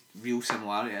only real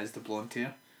similarity is the blonde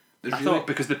hair. There's I thought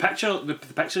because the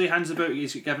picture he hands about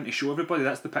he's given to show everybody,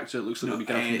 that's the picture that looks like no, a wee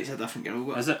girl. it's a different girl.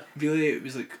 But Is it? Really, it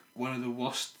was like one of the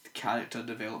worst character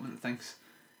development things.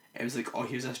 It was like, oh,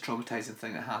 here's this traumatizing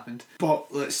thing that happened, but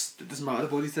it doesn't matter. The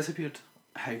body's disappeared.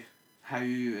 How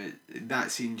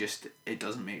that scene just it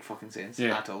doesn't make fucking sense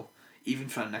at all. Even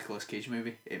for a Nicolas Cage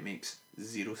movie, it makes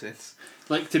zero sense.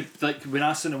 Like when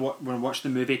I watched the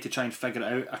movie to try and figure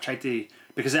it out, I tried to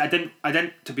because I didn't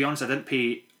to be honest I didn't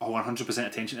pay 100%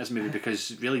 attention to this movie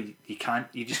because really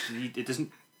it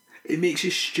doesn't. It makes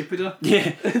you stupider.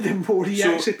 Yeah. The more you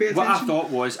actually pay attention. What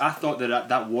I thought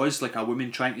that was like a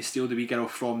woman trying to steal the wee girl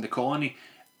from the colony,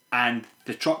 and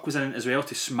the truck was in it as well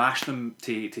to smash them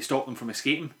to stop them from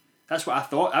escaping. That's what I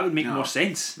thought. That would make more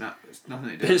sense. No, it's nothing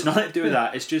to do. But it's nothing to do with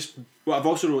that. It's just what I've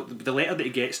also wrote the letter that he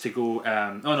gets to go.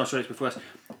 It's before this.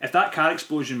 If that car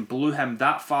explosion blew him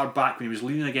that far back when he was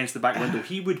leaning against the back window,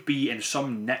 he would be in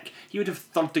some nick. He would have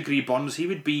 3rd-degree burns. He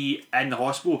would be in the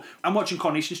hospital. I'm watching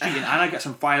Coronation Street and Anna gets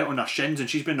some fire on her shins and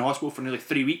she's been in the hospital for nearly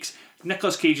 3 weeks.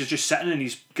 Nicolas Cage is just sitting in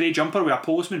his grey jumper with a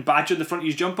policeman badge on the front of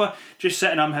his jumper, just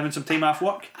sitting up having some time off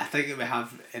work. I think that we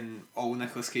have in all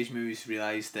Nicolas Cage movies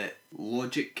realised that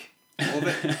logic of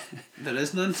it there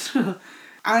is none.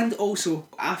 And also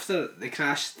after the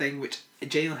crash thing, which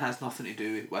genuinely has nothing to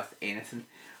do with anything,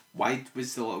 why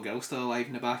was the little girl still alive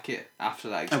in the back of it after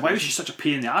that explosion? And why was she such a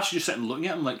pain in the ass? She just sitting looking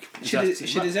at him like she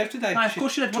deserved to die. Aye, of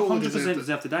course she did. 100%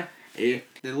 deserved to die. The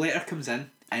letter comes in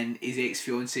and his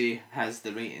ex-fiancée has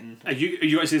the writing. Are you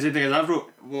going to say the same thing as I've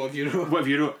wrote? What have you wrote? What have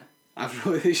you wrote? I've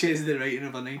wrote that she has the writing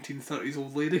of a 1930s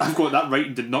old lady. I've got that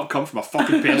writing did not come from a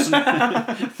fucking person.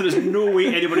 There's no way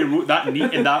anybody wrote that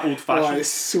neat and that old fashioned. Oh, it's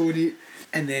so neat.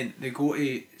 And then they go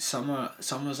to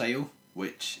Summer's Isle,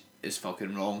 which is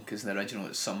fucking wrong because in the original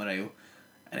it's Summer Isle.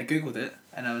 And I googled it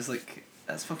and I was like,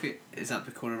 that's fucking, is that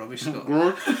Pecora Rubbish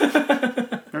Scotland?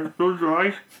 It's so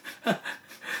dry.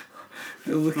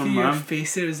 The look of your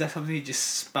face there, is that something you just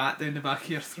spat down the back of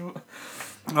your throat?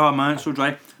 Oh man, it's so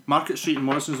dry. Market Street in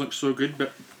Morrison's looks so good,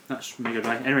 but that's mega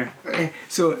dry. Anyway.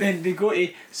 So then they go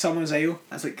to Summer's Isle.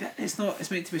 I was like, it's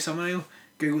meant to be Summer Isle.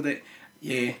 Googled it.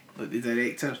 Yeah, like the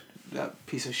director, that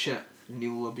piece of shit,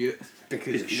 Neil LaBute,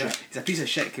 because he's a piece of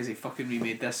shit because he fucking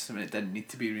remade this when it didn't need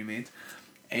to be remade.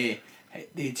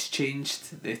 They'd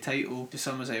changed the title to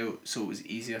Summer's Isle so it was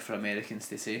easier for Americans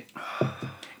to say.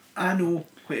 I know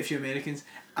quite a few Americans.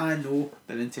 I know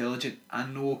they're intelligent. I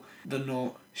know they're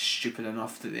not stupid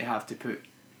enough that they have to put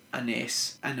an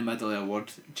S in the middle of a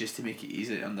word just to make it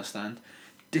easy to understand.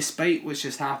 Despite what's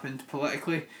just happened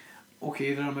politically,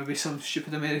 okay, there are maybe some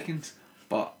stupid Americans,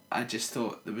 but I just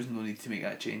thought there was no need to make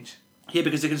that change. Yeah,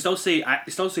 because they can still say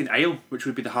Isle, which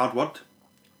would be the hard word.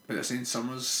 But they're saying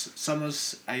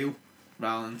Summer's Isle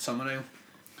rather than Summer Isle.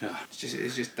 Yeah.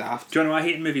 It's just daft. Do you know what I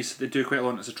hate in movies? They do quite a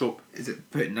lot. It's a trope. Is it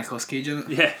putting Nicolas Cage in it?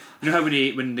 Yeah. You know how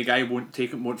when the guy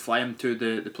won't fly him to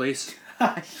the place.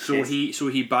 So yes.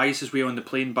 he buys his way on the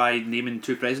plane by naming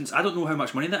 2 presents. I don't know how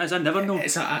much money that is. I never know. I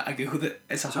googled it.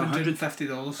 It's $150.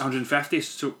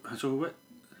 $150. So what?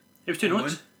 It was 2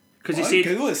 notes. Because Well, he said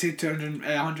Google it said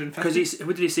 150. Because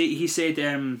what did he say? He said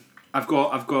I've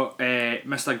got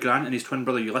Mr. Grant and his twin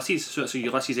brother Ulysses. So it's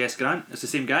Ulysses S. Grant. It's the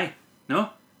same guy.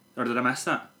 No? Or did I miss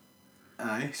that?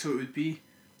 Aye, so it would be,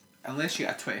 unless you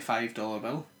get a $25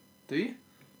 bill, do you?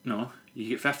 No, you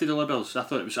get $50 bills. I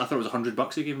thought it was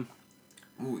 $100 he gave him.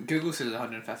 Well, Google says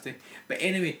 150. But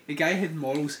anyway, the guy had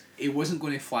morals. He wasn't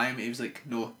going to fly him. He was like,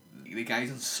 no, the guy's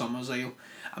in Summer's Isle.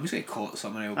 I'm just going to call it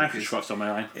Summer Isle I could because trust on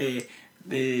my eye.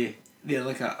 they're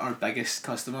like our biggest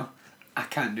customer. I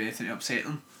can't do anything to upset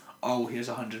them. Oh, here's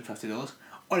 $150.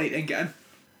 Alright, then get in.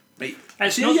 Right,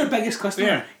 It's they're not your biggest customer.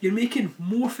 Yeah. You're making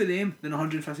more for them than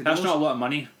 $150. That's not a lot of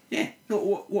money. Yeah.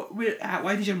 No.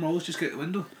 Why did your morals just go out the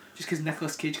window? Just because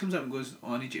Nicolas Cage comes up and goes,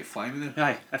 "Oh, I need you to fly me there."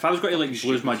 Aye. If I was going to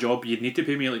lose my job, you'd need to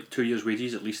pay me 2 years'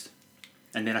 wages at least,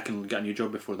 and then I can get a new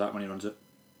job before that money runs out.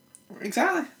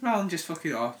 Exactly. Rather than just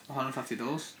fucking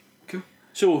 $150. Cool.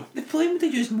 So The plane would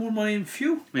have used more money in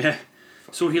fuel. yeah.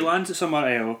 So he lands at Summer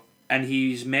Isle and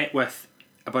he's met with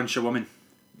a bunch of women.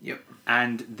 Yep.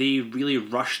 And they really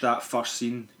rushed that first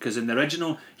scene, because in the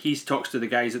original he talks to the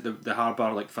guys at the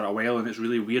harbour like for a while, and it's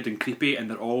really weird and creepy, and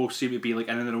they all seem to be like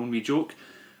in their own wee joke.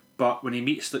 But when he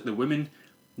meets like the women,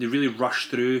 they really rush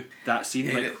through that scene.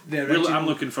 Yeah, like, the original- I'm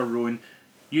looking for Rowan.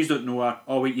 You don't know her.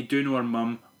 Oh wait, you do know her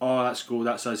mum. Oh, that's cool.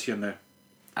 That's us here now.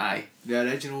 Aye. The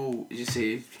original, as you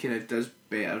say, kind of does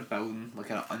better building like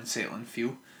an unsettling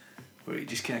feel, where it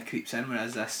just kind of creeps in.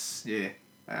 Whereas this, yeah,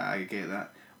 I get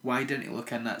that. Why didn't he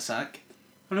look in that sack?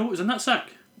 I know what was in that sack.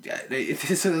 Yeah, right,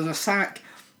 so there's a sack,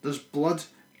 there's blood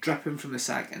dripping from the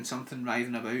sack and something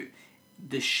writhing about,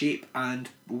 the shape and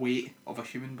weight of a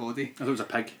human body. I thought it was a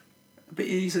pig. But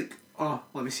he's like, oh,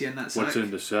 let me see in that sack. What's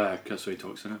in the sack? That's how he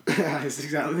talks in it. That's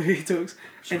exactly the way he talks.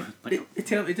 So, And like- they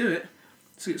tell him to do it,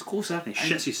 so it's closer. And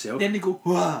he shits himself. Then they go,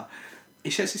 wah!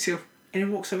 He shits himself and he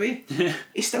walks away.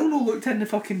 He's still not looked in the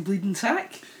fucking bleeding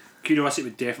sack. Curiosity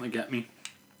would definitely get me.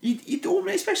 You don't,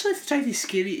 especially if they try to be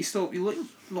scary to stop. You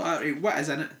look at it, what is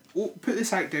in it? Oh, put the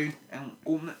sack down and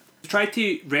open it. They try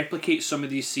to replicate some of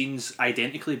these scenes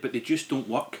identically, but they just don't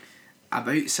work.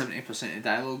 About 70% of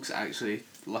dialogue's actually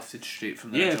lifted straight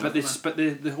from the Yeah, original, but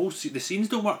the whole the scenes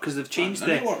don't work because they've changed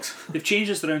none of it works. they've changed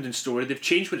the surrounding story. They've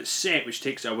changed where it's set, which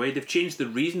takes it away. They've changed the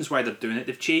reasons why they're doing it.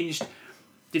 They've changed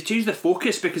the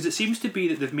focus, because it seems to be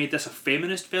that they've made this a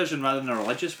feminist version rather than a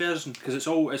religious version, because it's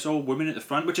all women at the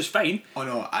front, which is fine. Oh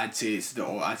no, I'd say it's the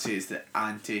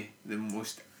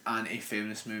most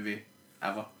anti-feminist movie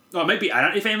ever. No, it might be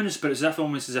anti-feminist, but it's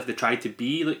almost as if they tried to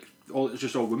be like it's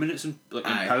just all women that's in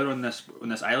Aye. power on this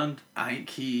island. I think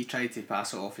he tried to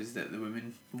pass it off as that the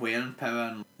women were in power,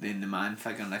 and then the man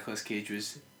figure Nicolas Cage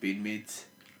was being made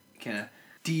kind of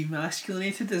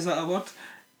demasculinated. Is that a word?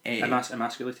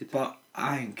 Emasculated. But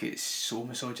I think it's so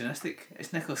misogynistic.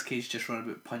 It's Nicolas Cage just running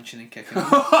about punching and kicking.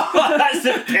 That's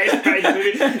the best part of the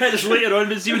movie. Just later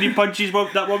on, see when he punches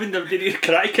that woman, the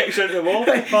karate kicks her into the wall.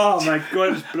 Oh my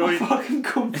god, it's A brilliant. fucking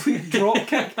complete drop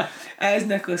kick. It is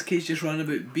Nicolas Cage just running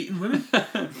about beating women.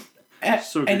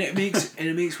 So good. And it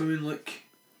makes women look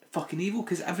fucking evil,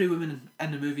 because every woman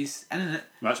in the movie's in it.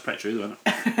 That's pretty true, though,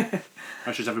 isn't it?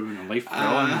 That's just every woman in life.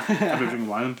 Every single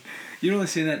one of them. You're only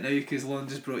saying that now because Lon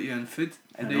just brought you in food.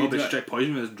 I And know, but straight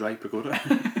poison with his dry pagoda.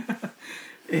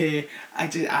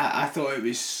 I thought it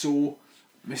was so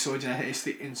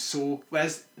misogynistic and so.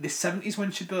 Whereas the 70s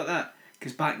one should be like that,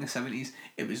 because back in the 70s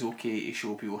it was okay to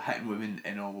show people hitting women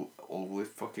and all the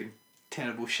fucking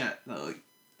terrible shit that like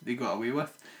they got away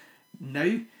with.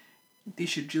 Now they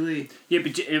should really. Yeah,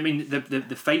 but I mean,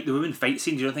 the women fight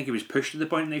scene, do you don't think it was pushed to the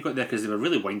point they got there? Because they were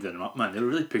really winding him up, man. They were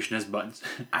really pushing his buttons.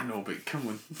 I know, but come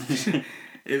on.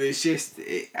 It was just.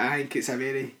 I think it's a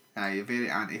very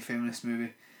anti-feminist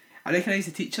movie. I recognise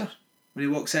the teacher when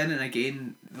he walks in, and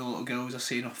again the little girls are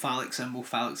saying, "Oh, phallic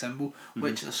symbol,"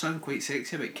 which there's something quite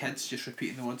sexy about kids just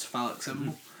repeating the words phallic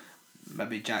symbol.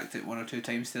 Maybe jacked it 1 or 2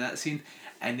 times to that scene,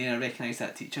 and then I recognise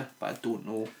that teacher, but I don't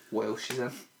know what else she's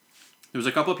in. There was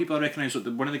a couple of people I recognised.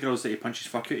 Like one of the girls that he punches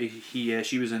fuck out.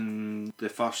 She was in the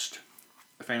first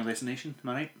Final Destination. Am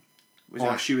I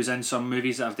right? She was in some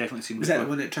movies that I've definitely seen. Was before. that the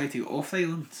one that tried to get off the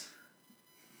island?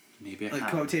 Maybe I Like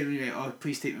can't. come up to him and like, "Oh,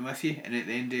 please take me with you," and at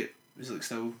the end it was like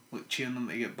still like cheering them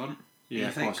to get burnt. Yeah,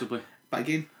 you think? possibly. But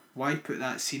again, why put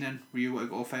that scene in where you want to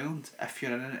go off island if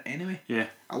you're in it anyway? Yeah.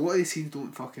 A lot of these scenes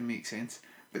don't fucking make sense.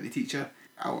 But the teacher,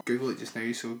 I'll Google it just now,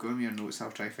 so go on your notes and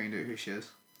I'll try to find out who she is.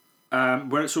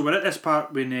 We're at this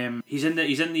part when he's in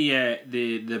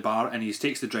the bar and he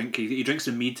takes the drink. He drinks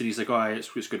the mead and he's like, "Oh, it's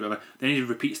good, whatever." Then he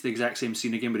repeats the exact same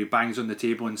scene again, where he bangs on the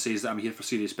table and says that I'm here for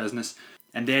serious business.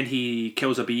 And then he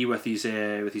kills a bee with his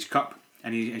cup,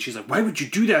 and she's like, "Why would you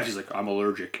do that?" He's like, "I'm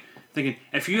allergic." Thinking,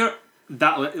 if you're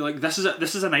that like this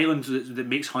is an island that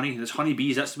makes honey. There's honey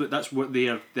bees. That's what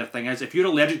their thing is. If you're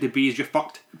allergic to bees, you're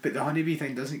fucked. But the honeybee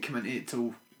thing doesn't come into it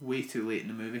till way too late in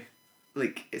the movie.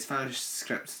 Like as far as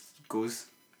scripts goes,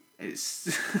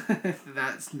 it's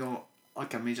that's not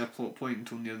like a major plot point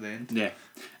until near the end. Yeah,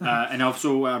 and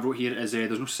also what I wrote here is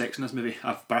there's no sex in this movie.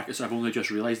 I've only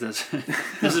just realised this.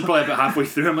 This is probably about halfway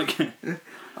through. I'm like,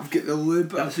 I've got the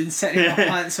lube. I've been sitting my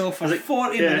pants off for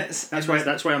 40 minutes. That's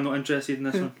why I'm not interested in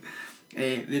this one.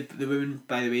 The woman,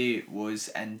 by the way, was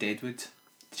in Deadwood.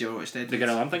 Did you ever watch Deadwood? The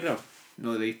girl I'm thinking of?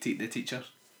 No, the teacher.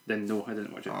 Then no, I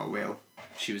didn't watch it. Oh well,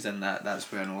 she was in that. That's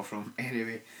where I know her from.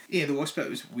 Anyway, yeah, the wasp bit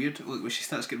was weird. Like when she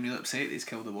starts getting really upset, he's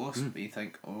killed the wasp. But you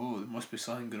think, oh, there must be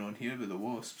something going on here with the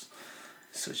wasps.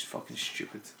 Such fucking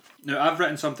stupid. Now I've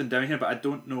written something down here, but I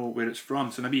don't know where it's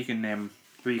from. So maybe you can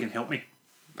help me.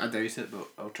 I doubt it, but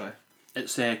I'll try.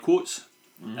 It's quotes,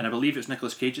 and I believe it's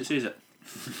Nicolas Cage that says it.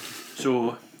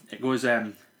 So it goes,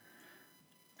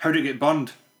 "How did it get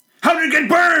burned? How did it get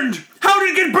burned? How did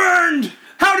it get burned?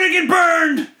 How did it get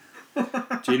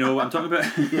burned? Do you know what I'm talking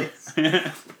about?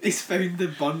 Yes. He's found the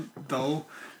burnt doll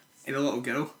in a little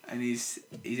girl, and his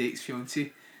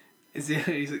ex-fiancée is there,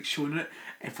 and he's like showing it,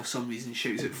 and for some reason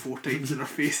shouts it 4 times in her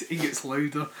face. It gets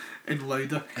louder and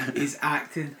louder. His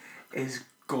acting is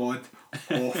god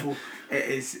awful. It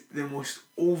is the most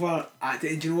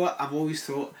overacted. And do you know what? I've always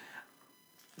thought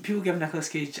people give Nicolas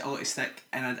Cage a lot of stick,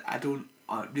 and I don't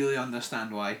really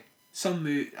understand why. A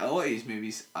lot of his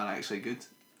movies are actually good.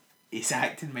 His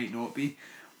acting might not be,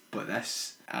 but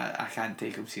this I can't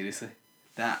take him seriously.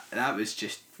 That was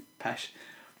just pish.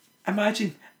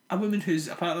 Imagine a woman who's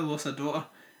apparently lost her daughter,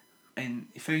 and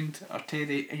you found her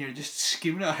teddy, and you're just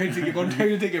screaming at her, how did it get burned, how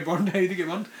did it get burned, how did it get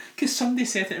burned? Because somebody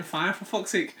set it on fire, for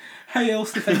fuck's sake. How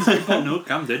else do things get burned? No,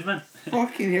 calm down, man.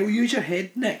 Fucking hell, use your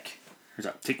head, Nick. Here's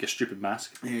that, take your stupid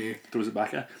mask. Yeah. Throws it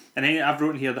back at her. And then I've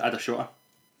written here that I'd have shot her.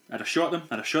 I'd have shot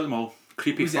them all.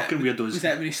 Creepy fucking weirdos. Was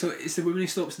that when it's the woman who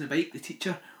stops on the bike, the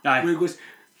teacher? Aye. Where he goes,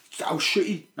 I'll shoot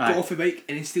you, Aye. get off the bike,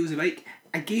 and then steals the bike.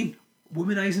 Again,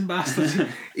 womanising bastards.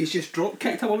 He's just drop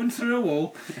kicked a woman through a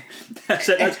wall. That's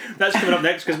it. That's coming up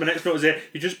next, because my next note is there.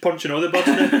 You're just punching all the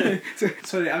buttons.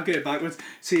 Sorry, I'll get it backwards.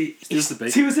 So he Steals the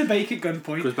bike. steals the bike at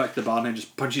gunpoint. Goes back to the barn and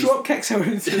just punches. Drop kicks her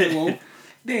through the wall.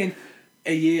 Then,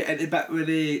 are you at the bit where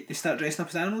they start dressing up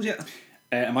as animals yet?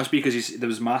 It must be because there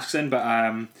was masks in,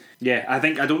 but yeah, I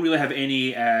think I don't really have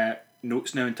any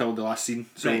notes now until the last scene.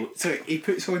 So Right, so he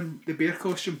puts on the bear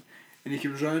costume, and he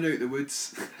comes running out the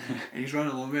woods, and he's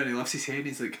running along there, and he lifts his head, and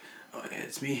he's like, oh yeah,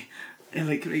 it's me. And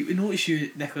like, right, we notice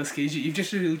you, Nicolas Cage, you've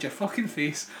just revealed your fucking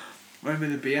face, running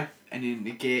with the bear, and then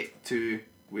they get to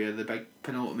where the big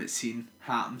penultimate scene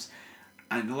happens,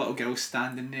 and the little girl's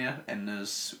standing there, and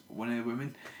there's one of the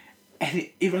women, and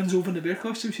he runs over in the bear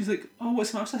costume. She's like, oh,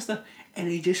 what's the matter, sister? And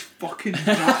he just fucking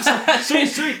drops her. So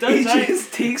sweet, does He that?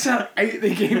 just takes her out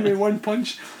the game with one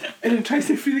punch, and then tries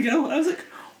to free the girl. And I was like,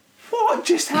 what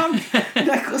just happened?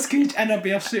 Nicolas Cage in a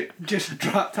bear suit just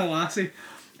dropped a lassie.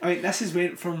 I mean, this has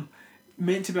went from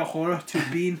meant to be a horror to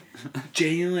being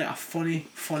genuinely a funny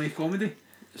comedy.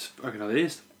 It's fucking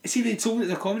hilarious. See, if they told me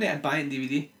it's a comedy, I'd buy it on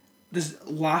DVD. There's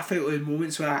laugh out loud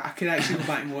moments where I could actually go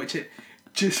back and watch it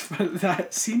just for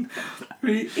that scene.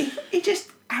 Where he just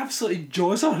absolutely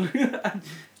jaws her.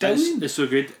 It's so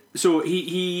good. So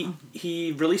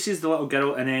he releases the little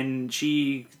girl, and then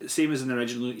she, same as in the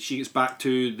original, she gets back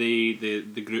to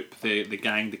the group, the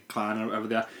gang, the clan, or whatever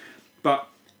they are. But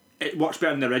it works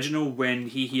better in the original when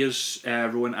he hears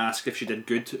Rowan ask if she did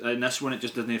good. In this one, it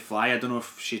just doesn't fly. I don't know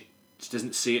if she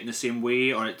doesn't say it in the same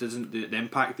way, or it doesn't the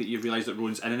impact that you realise that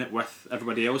Rowan's in it with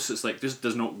everybody else. It's like, this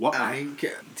does not work. I think,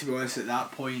 to be honest, at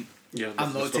that point, Yeah,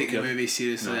 I'm not taking the movie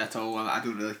seriously No. at all. I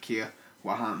don't really care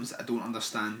what happens. I don't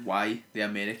understand why they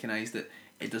Americanised it.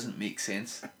 It doesn't make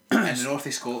sense. In the north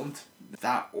of Scotland,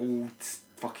 that old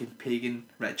fucking pagan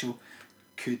ritual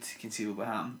could conceivably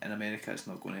happen. In America, it's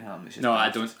not going to happen. It's just No, I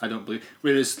don't believe.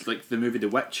 Whereas like the movie The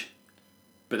Witch,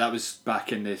 but that was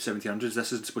back in the 1700s.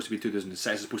 This is supposed to be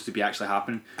 2006. It's supposed to be actually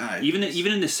happening. Even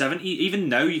in the 70s, even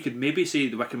now, you could maybe say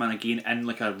The Wicker Man again in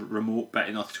like a remote bit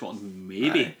in North Scotland,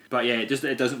 maybe. Aye. But yeah,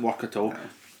 it doesn't work at all.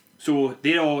 So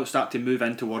they all start to move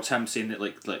in towards him, saying that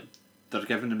like they're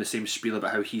giving him the same spiel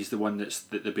about how he's the one that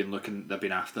they've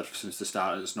been after since the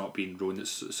start. It's not been Rowan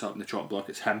that's up in the chop block.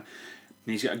 It's him.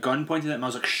 And he's got a gun pointed at him. I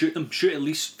was like, shoot them. Shoot at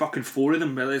least fucking 4 of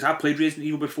them. I played Resident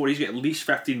Evil before. He's got at least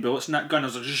 15 bullets in that gun. I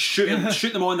was like, just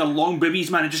shoot them all in their long boobies,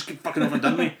 man, and just get fucking over and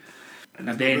done with. And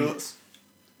then bullets.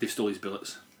 They've stole his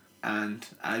bullets. And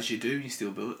as you do, you steal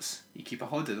bullets. You keep a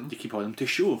hold of them. You keep all them to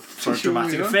show for show,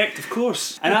 dramatic yeah. effect, of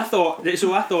course. And I thought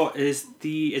is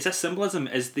this symbolism?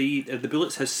 Is the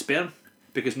bullets his sperm?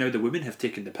 Because now the women have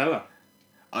taken the power.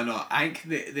 Oh no, I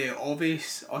think the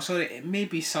obvious. Oh sorry, it may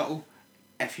be subtle.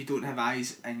 If you don't have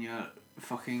eyes and you're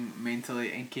fucking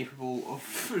mentally incapable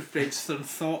of registering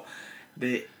thought,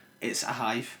 that it's a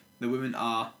hive. The women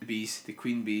are the bees, the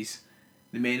queen bees.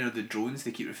 The men are the drones.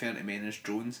 They keep referring to men as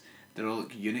drones. They're all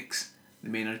like eunuchs.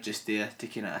 The men are just there to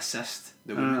kind of assist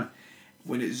the women.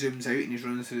 When it zooms out and he's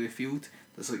running through the field,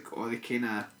 there's like all the kind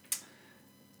of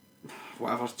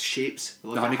whatever shapes,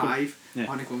 like The a honeycomb. hive. Yeah.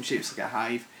 Honeycomb shapes like a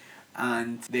hive.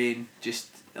 And then just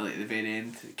like at the very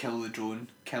end, kill the drone.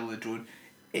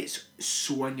 It's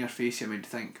so in your face you're meant to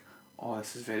think, oh,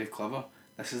 this is very clever.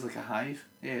 This is like a hive.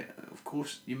 Yeah, of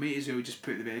course. You might as well just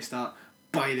put at the very start,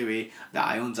 by the way, the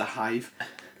island's a hive.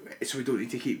 So we don't need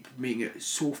to keep making it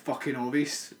so fucking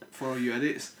obvious for all you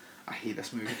idiots. I hate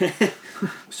this movie.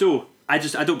 So I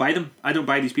don't buy them. I don't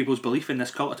buy these people's belief in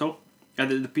this cult at all.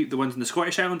 The ones in the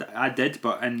Scottish Island, I did,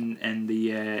 but in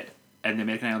the in the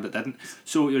American Island it didn't.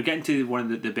 So you're getting to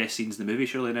one of the best scenes in the movie,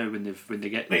 surely now when they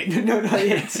get. Wait, no, not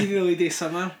yet. See the Lady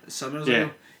Summers. Yeah.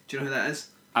 Do you know who that is?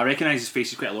 I recognise his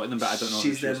faces quite a lot in them, but I don't know.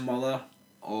 She's who she the is. mother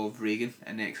of Reagan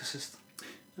in The Exorcist.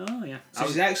 Oh yeah. So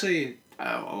she's actually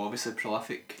obviously a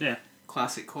prolific, Yeah.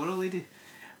 classic horror lady.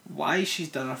 Why she's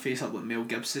done her face up like Mel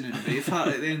Gibson in Braveheart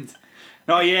at the end?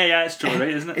 Oh yeah, it's true, right,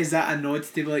 isn't it? Is that a nod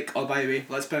to be like, oh, by the way,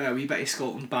 let's bring a wee bit of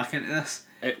Scotland back into this?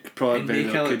 It probably And very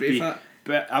make well her like could be. Braveheart?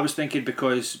 But I was thinking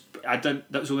because that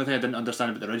was the only thing I didn't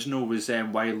understand about the original was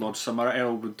why Lord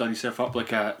Summerisle would done himself up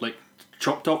like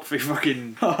chopped up for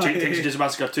fucking Texas Chainsaw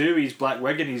Massacre 2 with his black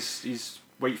wig and his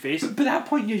white face. But at that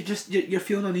point, you're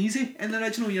feeling uneasy in the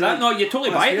original. You're No, you totally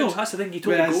 "Oh, buy it weird." though. That's the thing, you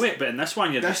totally Whereas go with it. But in this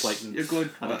one, you're This, just like, you're going,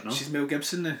 I don't know. she's Mel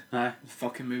Gibson now. Aye. The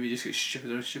fucking movie just gets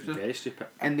stupider and stupider. Very stupid.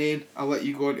 And then I'll let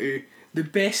you go on to the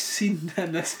best scene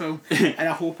in this film, and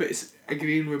I hope it's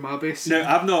agreeing with my best scene.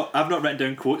 Now I've not written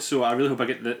down quotes, so I really hope I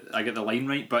get the line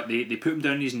right. But they put him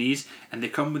down on his knees, and they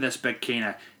come with this big kind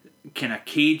of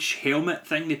cage helmet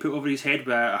thing they put over his head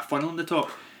with a funnel on the top.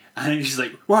 And he's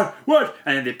like, what?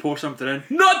 And then they pour something in.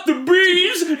 Not the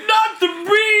bees! Not the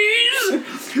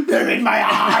bees! They're in my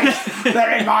eyes!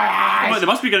 They're in my eyes! What, they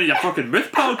must be getting your fucking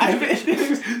mouth, pal.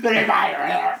 They're in my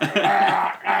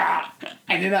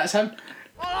and then that's him.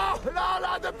 Oh, no,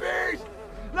 not the bees!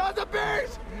 Not the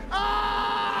bees!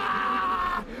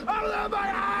 Ah! Oh,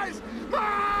 my eyes! My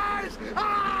eyes!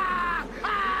 Ah!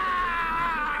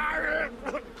 Ah!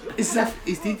 It's as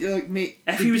if he's like, mate.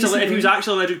 If he was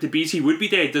actually allergic to bees, he would be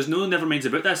dead. There's no never minds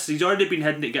about this. He's already been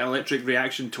hidden to get an electric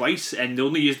reaction twice, and they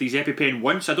only used these EpiPen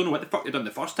once. I don't know what the fuck they done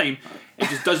the first time. It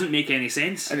just doesn't make any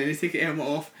sense. And then they take the helmet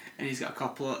off, and he's got a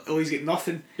couple of. Oh, he's got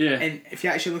nothing. Yeah. And if you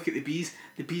actually look at the bees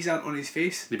aren't on his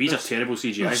face. The bees are terrible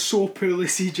CGI. They're so poorly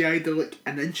CGI. They're like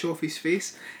an inch off his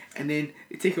face, and then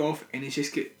they take it off, and he's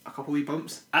just got a couple wee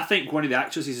bumps. I think one of the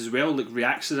actresses as well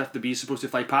reacts as if the bee's supposed to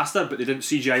fly past her, but they didn't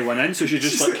CGI one in, so she's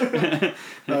just like. That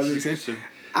makes sense.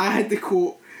 I had the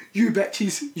quote, you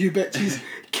bitches,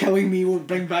 killing me won't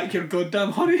bring back your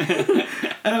goddamn honey.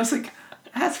 And I was like,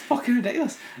 that's fucking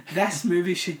ridiculous. This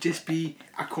movie should just be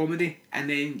a comedy, and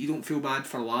then you don't feel bad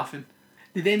for laughing.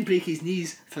 They then break his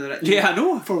knees for the ritual. Yeah, I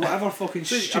know. For whatever fucking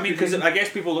stupid I mean, because reason. I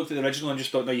guess people looked at the original and just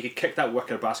thought, no, you could kick that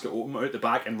wicker basket open out the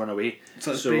back and run away.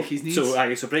 So let's break his knees.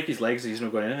 So break his legs and he's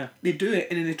not going anywhere. They do it,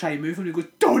 and then they try and move him, and he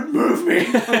goes, don't move me!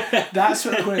 That's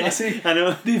what they're going to say. I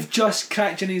know. They've just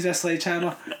cracked Jenny's a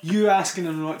sledgehammer. You asking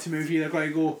them not to move, you're going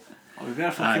to go, oh, we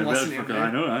better fucking listen to him now.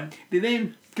 I know, right? They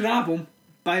then grab him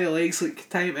by the legs, like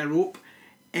tie him to a rope,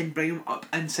 and bring him up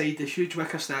inside the huge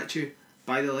wicker statue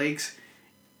by the legs.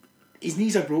 His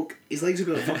knees are broke, his legs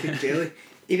are like fucking jelly.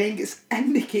 He then gets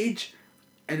in the cage,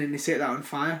 and then they set that on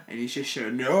fire, and he's just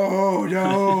shouting,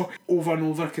 no, over and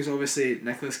over, because obviously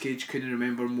Nicolas Cage couldn't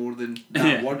remember more than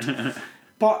that word.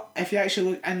 But if you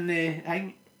actually look in the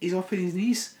thing, he's up on his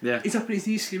knees. Yeah. He's up on his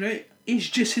knees screaming out. He's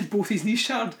just had both his knees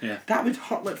shattered. Yeah. That would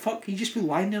hurt like fuck. He'd just be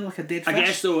lying there like a dead fish. I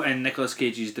guess though, in Nicolas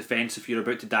Cage's defence, if you're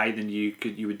about to die, then you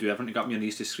would do everything to get up on your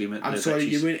knees to scream at I'm the sorry,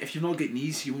 bitches. you won't. If you've not got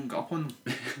knees, you won't get up on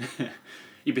them.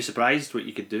 You'd be surprised what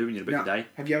you could do when you're about to die.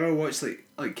 Have you ever watched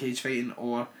like cage fighting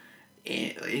or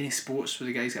any sports where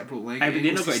the guy's got a broke leg? Aye, and but he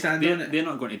goes to stand on it? they're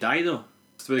not going to die though.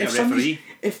 So they If get a referee.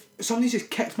 somebody's just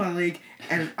kicked my leg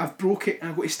and I've broke it and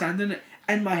I've got to stand on it,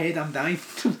 in my head I'm dying.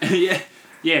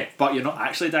 yeah, but you're not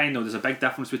actually dying though. There's a big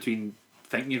difference between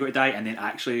thinking you're going to die and then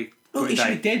actually No, going he to should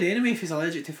die. be dead anyway if he's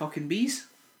allergic to fucking bees.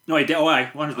 No, he did. Oh,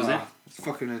 aye, 100%. It's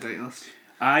fucking ridiculous.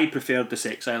 I preferred the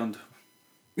Sex Island.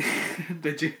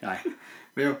 Did you? Aye.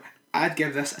 Well, I'd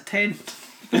give this a 10.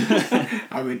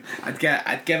 I mean, I'd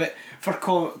give it for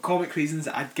comic reasons.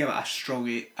 I'd give it a strong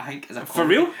 8. I think as a comedy, For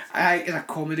real? I think as a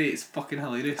comedy, it's fucking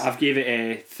hilarious. I've gave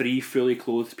it 3 fully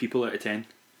clothed people out of 10.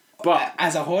 But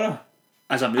as a horror,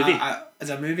 as a movie,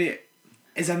 the movie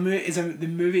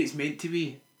it's meant to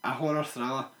be a horror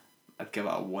thriller, I'd give it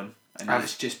a 1, and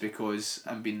that's just because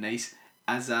I'm being nice.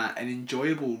 As an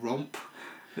enjoyable romp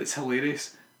that's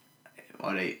hilarious,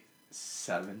 alright,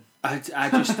 7. I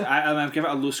give it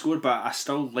a low score, but I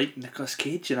still like Nicolas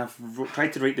Cage, and I've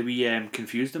tried to write the wee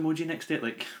confused emoji next to it,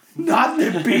 like. Not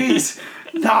the bees!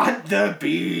 Not the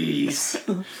bees!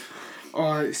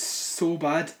 Oh, it's so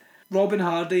bad. Robin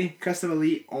Hardy, Christopher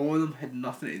Lee, all of them had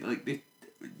nothing to, like, they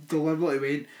deliberately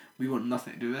went, we want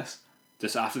nothing to do with this.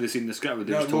 Just after they seen the script,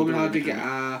 they No, just told Robin them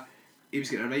Hardy he was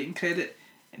getting a writing credit,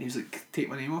 and he was like, take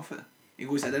my name off it. He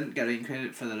goes, I didn't get a writing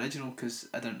credit for the original because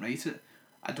I didn't write it.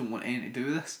 I don't want anything to do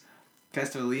with this.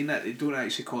 Christopher Lee, they don't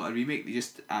actually call it a remake, they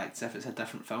just act as if it's a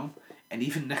different film. And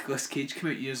even Nicolas Cage came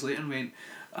out years later and went,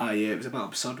 yeah, it was a bit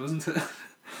absurd, wasn't it?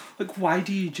 Like, why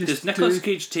do you just Does Nicolas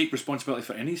Cage take responsibility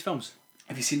for any of his films?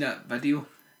 Have you seen that video?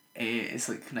 It's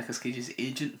like Nicolas Cage's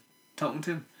agent talking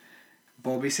to him.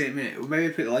 Bobby sent me. We'll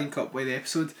maybe put the link up with the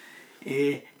episode.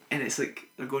 And it's like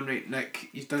they're going, right, Nick,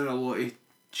 you've done a lot of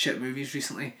shit movies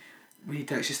recently. We need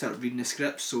to actually start reading the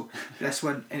scripts. So this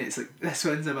one, and it's like this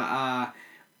one's about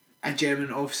a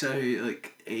German officer who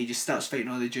like he just starts fighting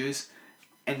all the Jews.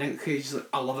 And Nick Cage is like,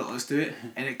 I love it, let's do it.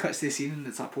 And it cuts to the scene and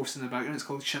it's that poster in the background, it's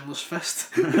called Schindler's Fist.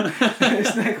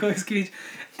 It's Nicolas Cage.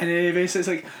 And then eventually it's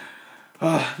like,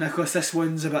 oh, Nicholas, this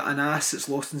one's about an ass that's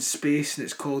lost in space and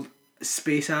it's called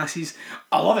Space Asses.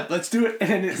 I love it, let's do it. And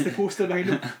then it's the poster behind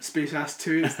him, Space Ass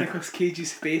 2, it's Nicolas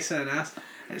Cage's face and an ass.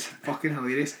 It's fucking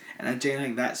hilarious. And I genuinely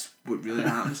think that's what really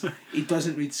happens. He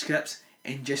doesn't read scripts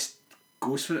and just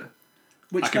goes for it.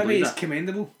 Which maybe is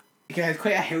commendable. He had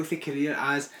quite a healthy career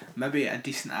as maybe a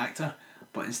decent actor,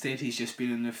 but instead he's just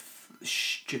been in the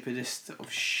stupidest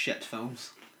of shit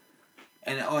films.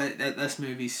 And this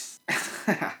movie's...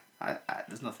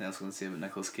 there's nothing else I'm going to say about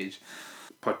Nicolas Cage.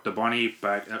 Put the bunny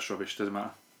back. That's rubbish. Doesn't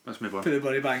matter. Let's move on. Put the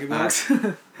bunny back in the box.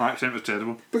 My accent was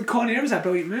terrible. But Con Air was a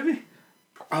brilliant movie.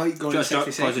 I like Gone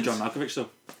 60 Seconds. John Malkovich though.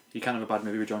 You can't have a bad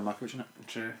movie with John Malkovich in it.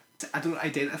 True. I don't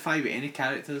identify with any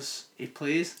characters he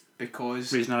plays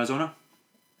because... Raising Arizona?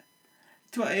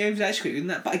 He was actually quite good in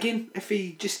that. But again, if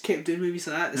he just kept doing movies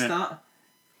like that at the start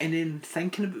and then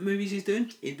thinking about movies he's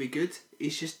doing, he'd be good.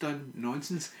 He's just done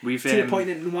nonsense. To the point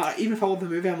that no matter, even if I love the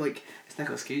movie, I'm like, it's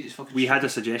Nicolas Cage, it's fucking We shit. had a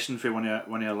suggestion for one of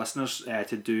our listeners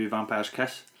to do Vampire's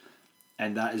Kiss,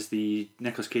 and that is the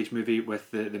Nicolas Cage movie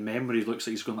with the mem where he looks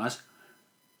like he's going like this.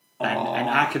 And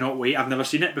I cannot wait. I've never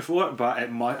seen it before, but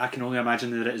I can only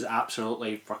imagine that it is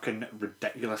absolutely fucking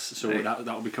ridiculous. So Right.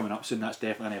 that'll be coming up soon. That's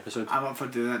definitely an episode. I'm up for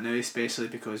doing that now, especially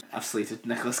because I've slated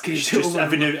Nicolas Cage. Just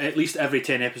at least every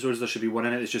 10 episodes there should be one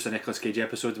in it. It's just a Nicolas Cage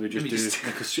episode. We just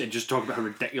Nicolas and just talk about how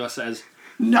ridiculous it is.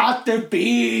 Not the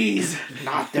bees!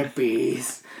 Not the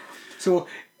bees! So,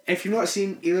 if you've not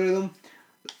seen either of them,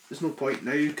 there's no point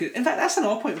now. In fact, that's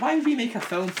another point. Why remake a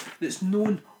film that's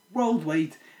known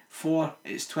worldwide for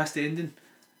its twist ending?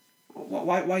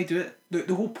 Why do it?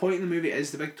 The whole point of the movie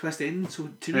is the big twist ending, so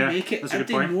to remake it,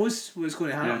 everybody knows what's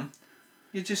going to happen.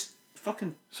 You're just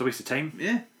fucking... It's a waste of time.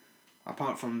 Yeah.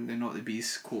 Apart from the Not the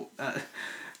Bees quote.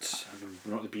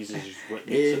 Not the Bees is what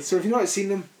So if you've not seen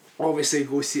them, obviously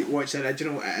go watch the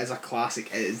original. It is a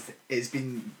classic. It's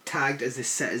been tagged as the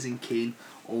Citizen Kane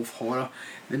of horror.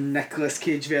 The Nicolas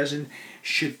Cage version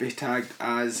should be tagged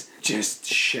as just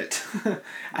shit.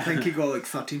 I think he got like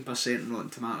 13% on Rotten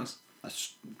Tomatoes.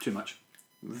 That's too much.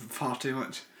 Far too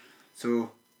much.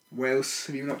 So, what else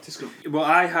have you been up to, Scott? Well,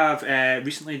 I have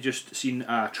recently just seen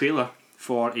a trailer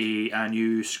for a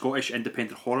new Scottish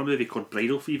independent horror movie called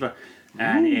Bridal Fever.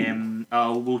 And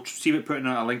we'll see about putting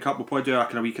a link up. We'll probably do a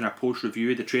kind of post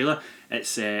review of the trailer.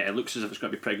 It looks as if it's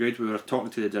going to be pretty good. We were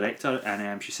talking to the director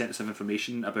and she sent us some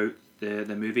information about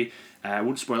the movie. I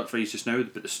won't spoil it for you just now,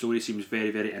 but the story seems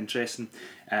very, very interesting.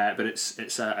 But it's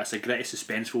a gritty,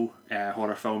 suspenseful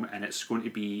horror film, and it's going to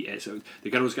be the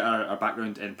girl's got a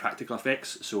background in practical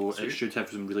effects, so it should have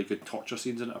some really good torture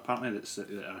scenes in it. Apparently,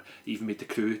 that are even made the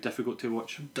crew difficult to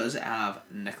watch. Does it have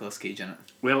Nicolas Cage in it?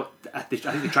 Well, I think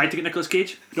they tried to get Nicolas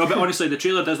Cage. No, but honestly, the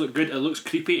trailer does look good. It looks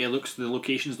creepy. The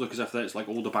locations look as if it's like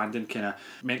old abandoned kind of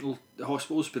mental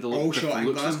hospitals. But all shot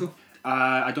in Glasgow.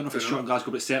 I don't know if it's shot in Glasgow,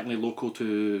 but it's certainly local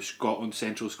to Scotland,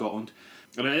 central Scotland.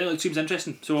 And it seems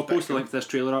interesting. So I'll post the link to this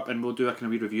trailer up and we'll do a kind of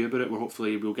wee review about it.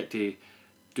 We'll get to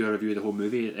do a review of the whole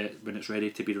movie when it's ready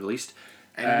to be released.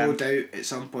 And no doubt at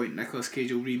some point Nicolas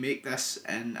Cage will remake this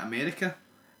in America.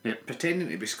 Yep. Pretending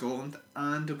to be Scotland,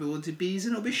 and there'll be loads of bees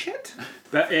and it'll be shit.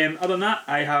 But other than that,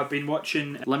 I have been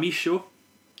watching Limmy's show.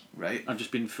 Right. I've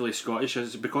just been fully Scottish.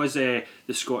 Because the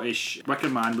Scottish Wicker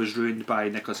Man was ruined by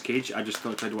Nicolas Cage, I just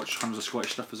thought I'd try to watch tons of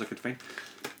Scottish stuff as I could find.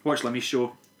 Watch Limmy's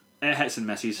show. It hits and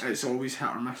misses. It's always hit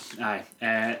or miss. Aye.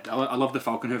 I love the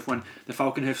Falconhoof one. The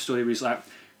Falconhoof story was like,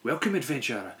 welcome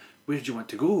adventurer, where do you want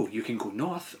to go? You can go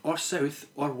north or south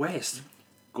or west.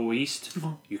 Go east.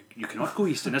 You cannot go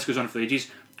east. And this goes on for ages.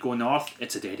 Go north,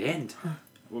 it's a dead end.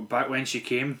 Well, back when she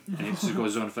came, and it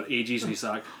goes on for ages, and he's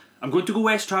like, I'm going to go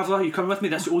west, traveller. You coming with me?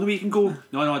 That's the only way you can go.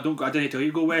 No, I don't go. I didn't tell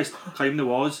you to go west. Climb the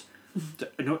walls.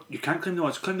 No, you can't climb the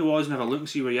walls. Climb the walls and have a look and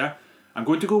see where you are. I'm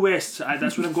going to go west.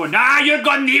 That's where I'm going. Nah, you're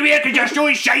going nowhere because you're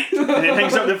showing shite. And then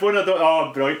hangs up the phone. I thought,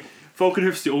 oh, brilliant.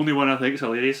 Falconhoof's the only one I think is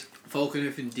hilarious.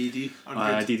 Falconhoof and DD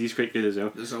are good. DD's quite good as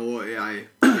well. There's a lot of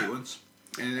great ones.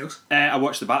 Anything else? I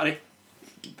watched The Battery.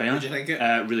 What did you think of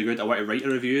it? Really good. I want to write a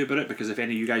review about it because if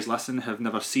any of you guys listen have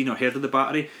never seen or heard of The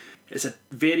Battery, it's a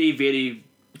very, very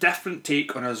different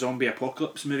take on a zombie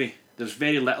apocalypse movie. There's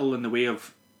very little in the way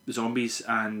of zombies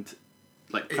and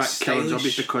like It's killing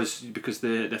stylish. zombies because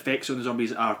the effects on the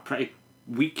zombies are pretty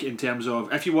weak in terms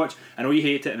of, if you watch, I know you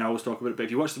hate it and I always talk about it, but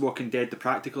if you watch The Walking Dead, the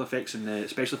practical effects and the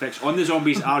special effects on the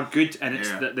zombies are good, and it's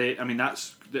that they, I mean, that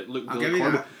look I'll really give you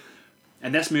horrible. that.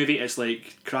 In this movie, it's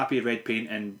like crappy red paint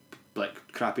and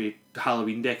like crappy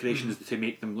Halloween decorations to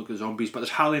make them look like zombies, but there's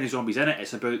hardly any zombies in it.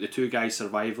 It's about the two guys'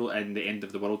 survival and the end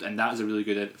of the world, and that is a really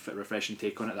good, refreshing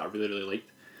take on it that I really, really liked.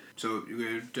 So you're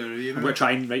going to do a review? I'm going to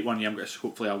try and write one. Yeah,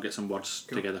 hopefully I'll get some words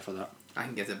together for that. I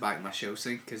can get it back in my shelf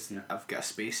thing because I've got a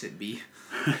space at B.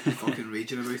 Fucking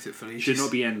raging about it for ages. Should it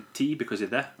not be in T because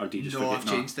of that, or do you just No, forget? I've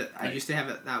changed it. I Right. used to have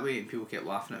it that way and people kept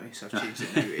laughing at me, so I've changed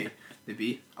it now to the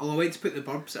B. Although I went to put the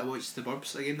Burbs, I watched the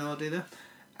Burbs again the other day there,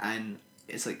 and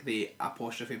it's like the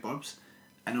apostrophe Burbs.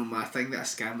 And on my thing that I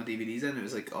scanned my DVDs in, it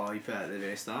was like, oh, you put it at the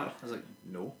very start. I was like,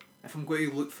 no. If I'm going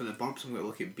to look for the Burbs, I'm going to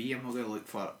look at B, I'm not going to look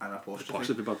for an apostrophe.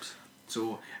 Apostrophe Burbs.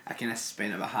 So I kind of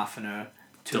spent about half an hour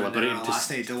to Deliberating last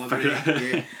to night figure deliberating. it out.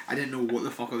 Yeah, I didn't know what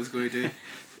the fuck I was going to do.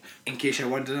 In case you're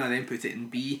wondering, I then put it in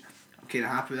B. I'm kind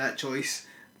of happy with that choice.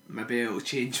 Maybe it'll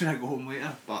change when I go home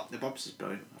later. But the Burbs is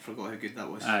brilliant. I forgot how good that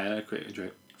was. I quite enjoy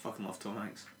it. I fucking love Tom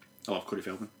Hanks. I love Corey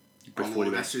Feldman. Although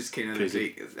this was kind of the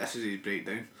crazy. break. This was his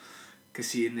breakdown. Because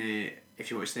seeing if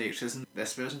you watch the Extras,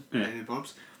 this version, Yeah. the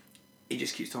Burbs, he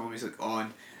just keeps telling me, he's like, oh,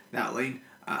 and that line,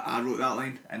 I wrote that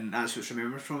line, and that's what's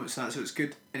remembered from it, so that's what's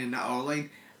good. And in that other line,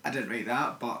 I didn't write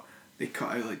that, but they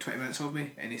cut out like 20 minutes of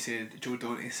me, and he said, Joe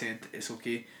Dante said, it's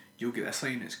okay, you'll get this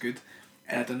line, it's good.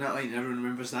 And I done that line, and everyone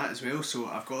remembers that as well, so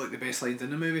I've got like the best lines in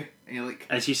the movie. And you're like,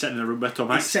 Is he sitting in a room with Tom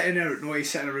he's Hanks? sitting there, no, he's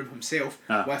sitting in a room himself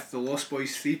with the Lost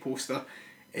Boys 3 poster,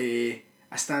 a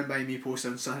Stand By Me poster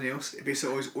and something else. He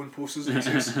basically all his own posters in his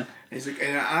house. He's like,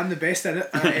 I'm the best in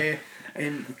it.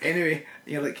 And anyway,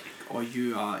 you're like, oh,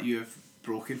 you have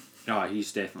broken. No,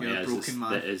 he's definitely You're a is. broken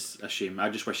man. That is a shame. I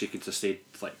just wish he could have stayed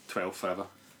like 12 forever.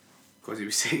 Because he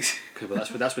was 6. Well,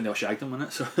 that's when they all shagged him, wasn't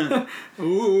it? So.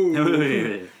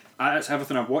 Ooh. That's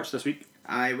everything I've watched this week.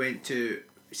 I went to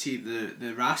see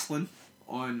the wrestling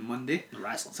on Monday.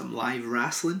 Wrestling. Some live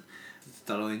wrestling.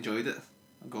 Thoroughly enjoyed it.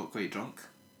 I got quite drunk.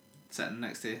 Sitting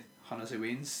next to Hunners of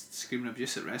Wayne's screaming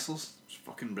abuse at wrestlers. It was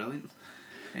fucking brilliant.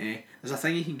 There's a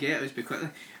thing you can get, I'll just be quickly,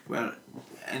 where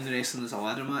in the wrestling there's a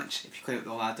ladder match. If you climb up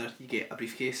the ladder, you get a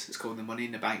briefcase. It's called the Money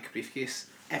in the Bank briefcase.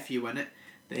 If you win it,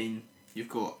 then you've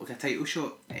got like a title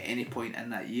shot at any point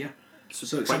in that year.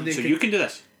 So you can do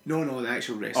this? No, the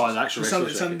actual wrestlers. Oh, the actual so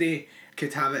wrestlers. somebody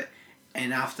could have it,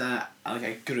 and after like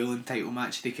a grueling title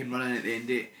match, they can run in at the end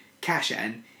of it, cash it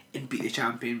in, and beat the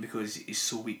champion because he's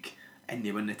so weak, and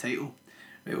they win the title.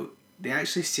 Well, they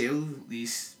actually sell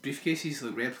these briefcases,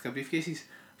 like replica briefcases,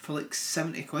 for like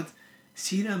 70 quid.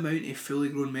 See the amount of fully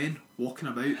grown men walking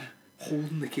about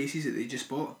holding the cases that they just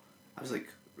bought. I was like,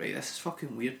 right, this is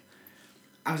fucking weird.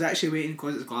 I was actually waiting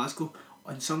because it's Glasgow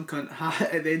on some cunt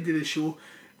at the end of the show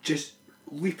just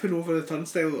leaping over the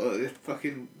turnstile at the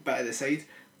fucking bit at the side,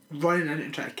 running in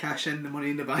and trying to cash in the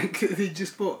Money in the Bank that they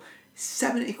just bought.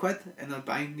 70 quid, and they're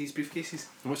buying these briefcases.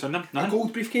 What's in them? A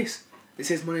gold briefcase. It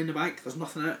says Money in the Bank. There's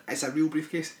nothing in it. It's a real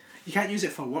briefcase. You can't use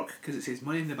it for work because it says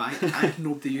Money in the Bank and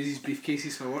nobody uses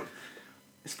briefcases for work.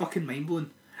 It's fucking mind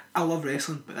blowing. I love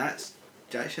wrestling, but that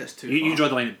shit's too far. You draw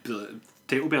the line at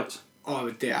title belts. Oh, I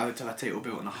would have a title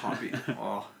belt in a heartbeat.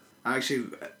 Oh, I actually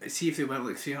see if they went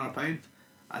like £300,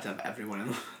 I'd have every one of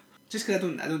them. Just because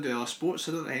I don't do other sports,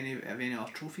 I don't have any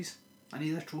other trophies. I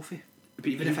need a trophy. But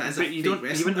Even if it is a you fake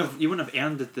wrestling belt. wouldn't have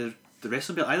earned the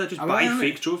wrestling belt either. Just I buy wouldn't.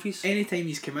 fake trophies. Anytime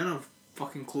he's come in, I've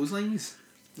fucking clotheslines.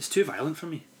 It's too violent for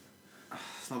me.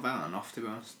 It's not violent enough, to be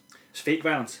honest. It's fake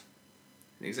violence.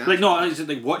 Exactly. Like no, it's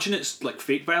like watching it's like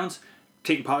fake violence.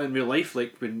 Taking part in real life,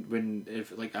 like when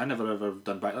if like I never ever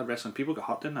done backyard wrestling, people get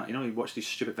hurt in that. You know, you watch these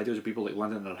stupid videos of people like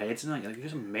landing on their heads and that. You're like, you're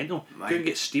just mental. You can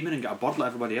get steaming and get a bird like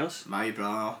everybody else. My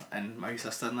brother and my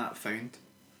sister and that found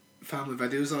family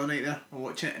videos the other night there. I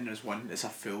watch it and there's one that's a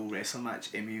full wrestling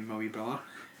match, me and my wee brother,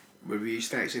 where we used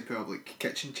to actually put up like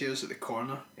kitchen chairs at the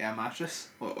corner of a mattress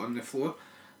like, on the floor,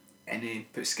 and then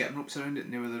put skipping ropes around it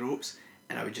and there were the ropes,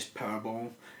 and I would just powerbomb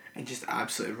and just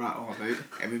absolutely rattle about.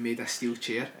 And we made a steel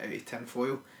chair out of tin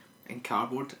foil and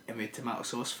cardboard and made tomato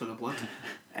sauce for the blood,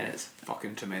 and it's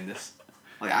fucking tremendous.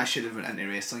 Like I should have went into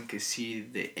wrestling because see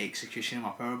the execution of my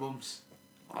powerbombs.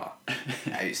 Oh,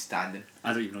 outstanding.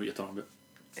 I don't even know what you're talking about.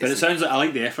 But it sounds like I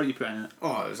like the effort you put in it.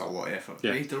 Oh, it was a lot of effort.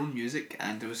 Yeah. They had their own music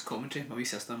and there was commentary. My wee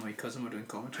sister and my cousin were doing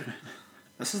commentary.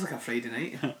 This was like a Friday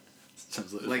night.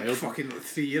 Sounds like like wild. fucking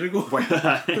 3 years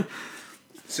ago.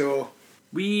 So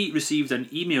we received an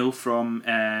email from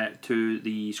to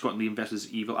the Scotland Liam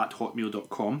vs Evil at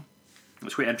hotmail.com. It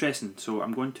was quite interesting, so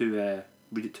I'm going to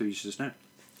read it to you just now.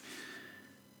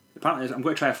 Dear Liam, Apparently, I'm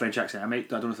going to try a French accent. I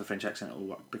don't know if the French accent will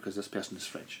work because this person is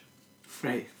French.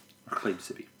 Right. Or claims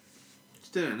to be.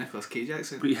 Just doing a Nicolas Cage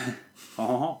accent. Please,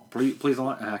 please,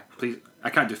 I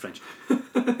can't do French.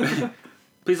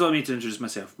 Please allow me to introduce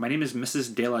myself. My name is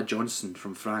Mrs. Della Johnson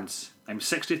from France. I'm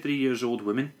 63 years old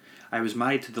woman. I was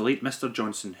married to the late Mr.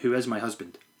 Johnson, who is my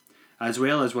husband, as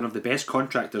well as one of the best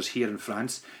contractors here in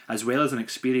France, as well as an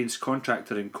experienced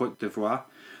contractor in Côte d'Ivoire.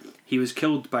 He was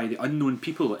killed by the unknown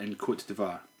people in Côte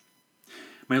d'Ivoire.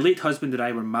 My late husband and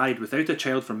I were married without a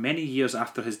child for many years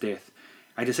after his death.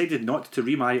 I decided not to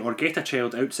remarry or get a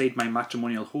child outside my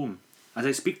matrimonial home. As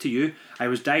I speak to you, I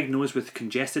was diagnosed with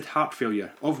congested heart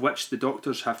failure, of which the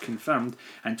doctors have confirmed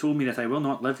and told me that I will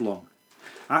not live long.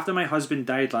 After my husband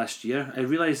died last year, I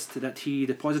realised that he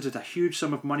deposited a huge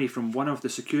sum of money from one of the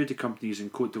security companies in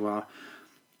Côte d'Ivoire.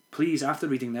 Please, after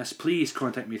reading this, please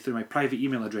contact me through my private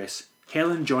email address,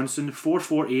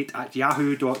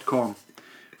 helenjohnson448@yahoo.com,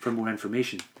 for more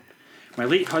information. My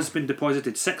late husband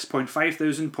deposited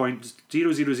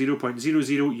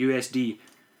 6,500,000.000.00 USD,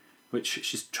 which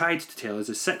she's tried to tell us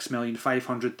is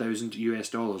 $6,500,000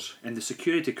 US in the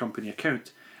security company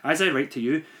account. As I write to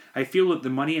you, I feel that the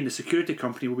money in the security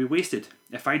company will be wasted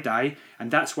if I die,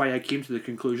 and that's why I came to the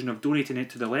conclusion of donating it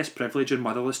to the less privileged and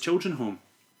motherless children home.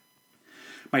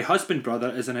 My husband brother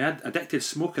is an addicted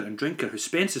smoker and drinker who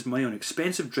spends his money on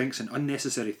expensive drinks and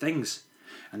unnecessary things,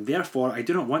 and therefore I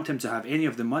do not want him to have any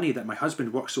of the money that my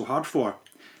husband works so hard for.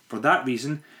 For that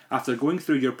reason, after going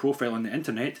through your profile on the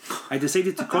internet, I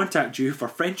decided to contact you for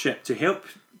friendship to help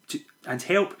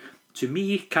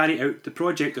me carry out the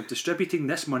project of distributing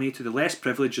this money to the less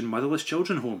privileged and motherless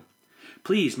children home.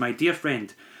 Please, my dear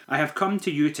friend, I have come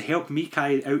to you to help me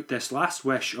carry out this last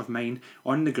wish of mine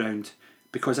on the ground,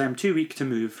 because I am too weak to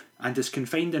move and is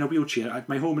confined in a wheelchair at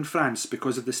my home in France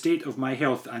because of the state of my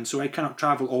health, and so I cannot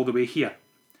travel all the way here.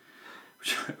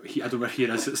 I don't know where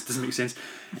here is, it doesn't make sense.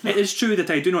 It is true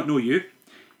that I do not know you.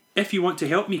 If you want to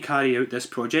help me carry out this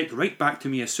project, write back to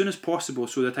me as soon as possible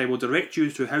so that I will direct you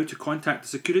to how to contact the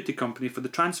security company for the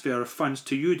transfer of funds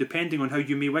to you depending on how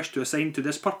you may wish to assign to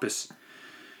this purpose.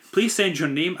 Please send your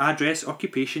name, address,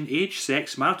 occupation, age,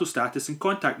 sex, marital status and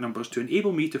contact numbers to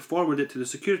enable me to forward it to the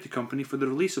security company for the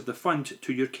release of the fund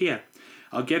to your care.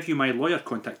 I'll give you my lawyer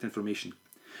contact information.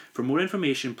 For more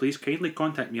information, please kindly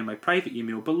contact me on my private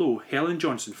email below,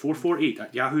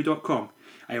 helenjohnson448@yahoo.com.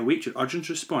 I await your urgent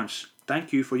response.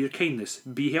 Thank you for your kindness.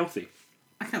 Be healthy.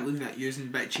 I can't believe that using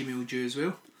bitch emailed you as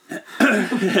well.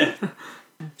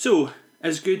 So,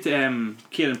 as good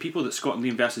caring people that Scott and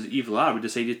Liam versus Evil are, we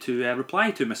decided to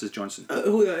reply to Mrs. Johnson.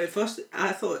 Hold on, at first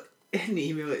I thought in the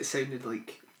email it sounded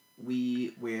like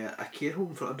we were a care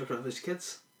home for underprivileged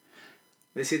kids.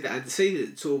 They said that I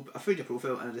decided, so I found your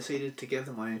profile and I decided to give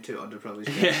the money to underprivileged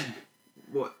kids.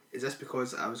 What, is this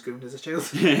because I was groomed as a child?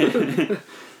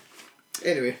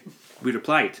 Anyway. We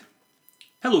replied,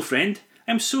 "Hello friend,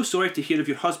 I'm so sorry to hear of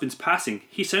your husband's passing.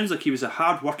 He sounds like he was a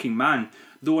hard-working man,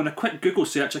 though on a quick Google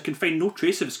search I can find no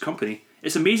trace of his company.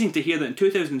 It's amazing to hear that in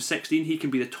 2016 he can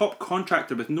be the top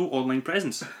contractor with no online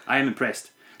presence. I am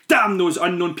impressed. Damn those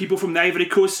unknown people from the Ivory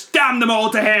Coast, damn them all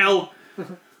to hell!"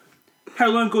 "How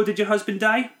long ago did your husband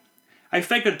die?" "I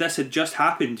figured this had just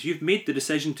happened. You've made the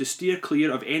decision to steer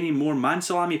clear of any more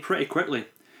man-salami pretty quickly.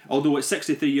 Although at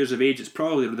 63 years of age it's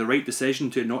probably the right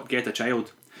decision to not get a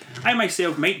child. I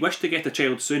myself might wish to get a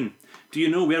child soon. Do you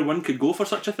know where one could go for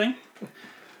such a thing?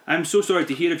 I'm so sorry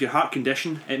to hear of your heart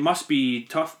condition. It must be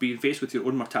tough being faced with your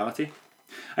own mortality.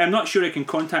 I am not sure I can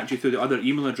contact you through the other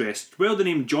email address. While the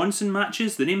name Johnson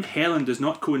matches, the name Helen does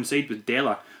not coincide with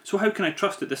Della, so how can I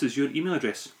trust that this is your email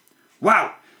address?"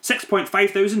 Wow!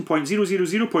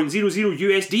 6,500,000.000.00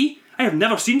 USD? I have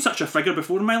never seen such a figure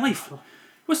before in my life.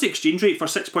 What's the exchange rate for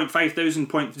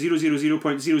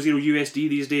 6,500,000.000.00 USD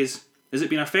these days? Has it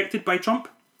been affected by Trump?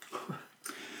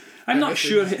 I'm not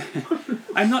sure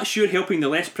helping the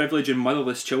less privileged and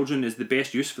motherless children is the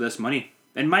best use for this money.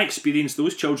 In my experience,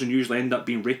 those children usually end up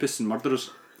being rapists and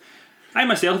murderers. I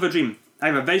myself have a dream. I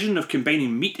have a vision of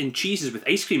combining meat and cheeses with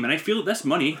ice cream, and I feel that this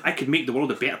money, I could make the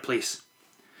world a better place.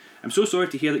 I'm so sorry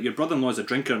to hear that your brother-in-law is a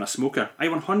drinker and a smoker. I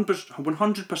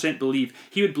 100% believe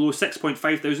he would blow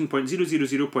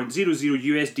 6,500,000.000.00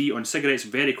 USD on cigarettes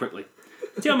very quickly.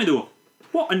 Tell me though,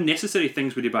 what unnecessary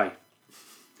things would he buy?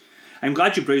 I'm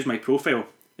glad you browsed my profile.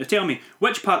 Now tell me,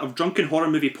 which part of Drunken Horror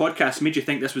Movie Podcast made you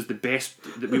think this was the best,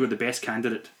 that we were the best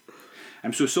candidate?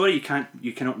 I'm so sorry you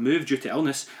cannot move due to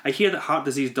illness. I hear that heart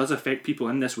disease does affect people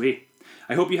in this way.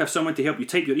 I hope you have someone to help you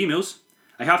type your emails.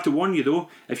 I have to warn you though,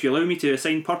 if you allow me to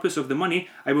assign purpose of the money,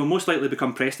 I will most likely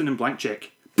become Preston in blank check.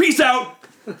 Peace out!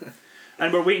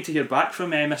 And we're waiting to hear back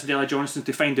from Miss Adela Johnson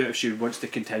to find out if she wants to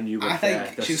continue with I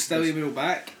think this, she'll still this. email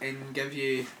back and give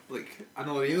you like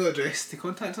another email address to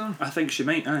contact her. I think she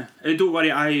might. Don't worry.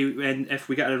 If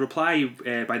we get a reply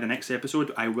by the next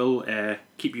episode, I will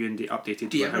keep you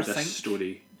updated with how this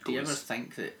story goes. Do you ever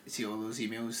think that see all those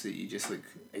emails that you just like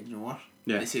ignore?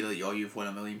 Yeah. They say like, "Oh, you've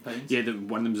won £1 million." Yeah,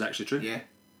 one of them is actually true. Yeah,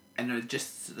 and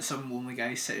there's some lonely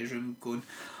guy sitting in his room going,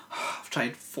 I've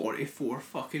tried 44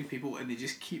 fucking people and they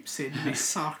just keep sending me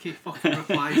sarky fucking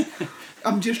replies.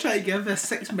 I'm just trying to give this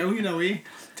 6 million away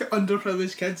to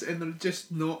underprivileged kids and they're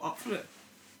just not up for it.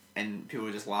 And people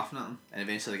are just laughing at him. And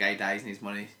eventually the guy dies and his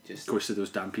money just goes to those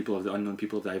damn people of the unknown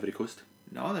people of the Ivory Coast.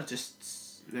 No, they're just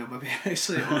maybe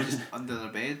actually all just under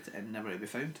their bed and never to be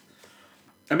found.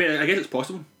 I mean, I guess it's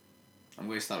possible. I'm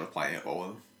going to start replying to all of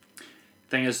them.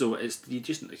 Thing is though, it's you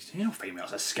don't find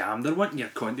out it's a scam. They're wanting your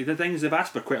contact. The things they've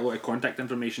asked for quite a lot of contact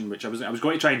information, which I was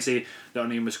going to try and say that our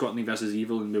name was Scotland versus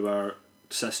Evil and we were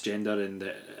cisgender and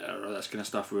all this kind of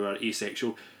stuff. We were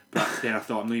asexual, but then I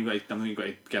thought I'm not even going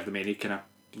to give them any kind of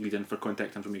lead in for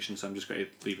contact information, so I'm just going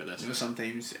to leave it at this. You know,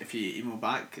 sometimes if you email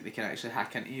back, they can actually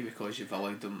hack into you because you've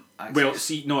allowed them access. Well,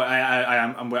 see, no,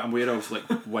 I'm aware of like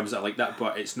ones that are like that,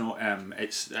 but it's not.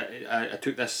 I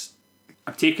took this.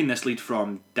 I'm taking this lead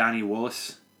from Danny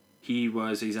Wallace.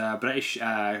 He's a British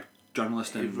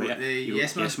journalist and writer.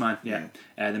 Yes Man. Yeah.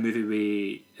 The movie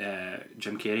with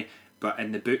Jim Carrey. But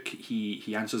in the book,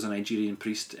 he answers a Nigerian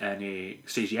priest and he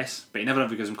says yes, but he never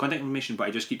ever gives him contact information. But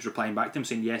he just keeps replying back to him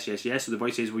saying yes, yes, yes. So the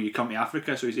boy says, "Will you come to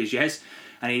Africa?" So he says yes,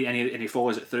 and he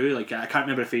follows it through. Like I can't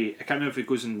remember if he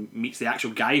goes and meets the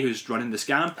actual guy who's running the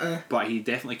scam, but he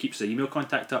definitely keeps the email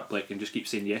contact up, like, and just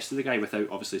keeps saying yes to the guy without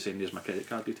obviously saying there's my credit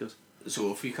card details.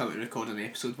 So if we come to record an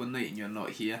episode one night and you're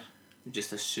not here,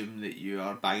 just assume that you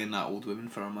are banging that old woman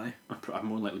for her money. I'm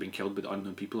more likely being killed by the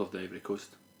unknown people of the Ivory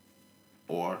Coast.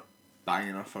 Or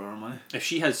banging her for her money. If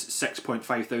she has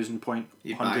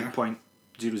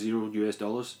 6,500.100.00 US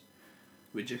dollars,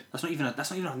 would you? That's not even a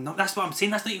number. That's what I'm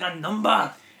saying. That's not even a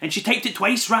number. And she typed it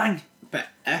twice wrong. But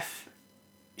if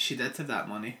she did have that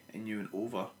money and you went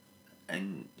over,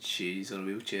 and she's in a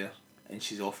wheelchair and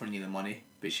she's offering you the money,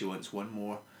 but she wants one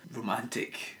more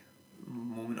romantic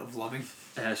moment of loving.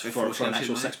 For an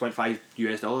actual 6.5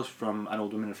 US dollars from an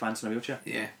old woman in France in a wheelchair.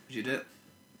 Yeah, would you do it?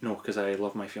 No, because I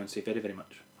love my fiancée very, very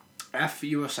much. If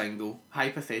you were single,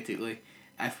 hypothetically,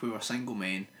 if we were single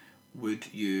men,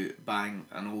 would you bang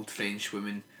an old French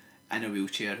woman in a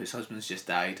wheelchair whose husband's just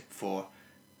died for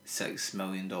 $6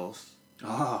 million?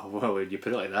 Oh, well, would you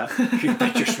put it like that? You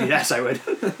bet your sweet ass I would.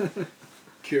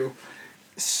 Cool.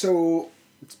 So...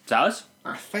 Is that us?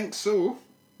 I think so.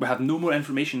 We have no more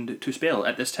information to spell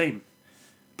at this time.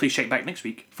 Please check back next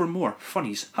week for more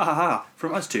funnies, ha ha ha,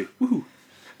 from us two. Woohoo!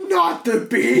 Not the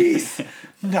bees!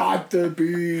 Not the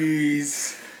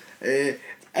bees!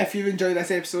 If you've enjoyed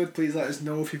this episode, please let us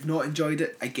know. If you've not enjoyed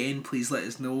it, again, please let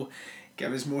us know.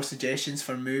 Give us more suggestions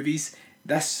for movies.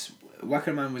 This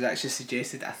Wicker Man was actually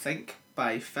suggested, I think,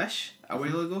 by Fish a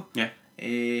while ago. Yeah.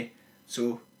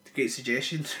 So, great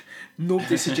suggestion.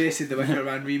 Nobody suggested the Wicker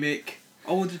Man remake.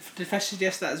 Oh, did Fish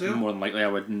suggest that as well? More than likely, I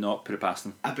would not put it past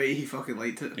him. I bet he fucking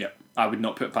liked it. Yeah, I would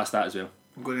not put it past that as well.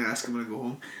 I'm going to ask him when I go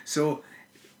home. So,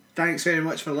 thanks very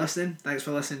much for listening. Thanks for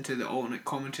listening to the alternate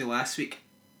commentary last week.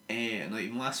 Not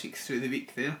even last week, through the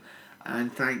week there.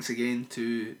 And thanks again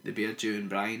to the Bear Jew and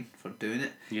Brian for doing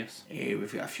it. Yes.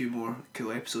 We've got a few more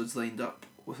cool episodes lined up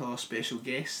with our special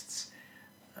guests.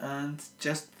 And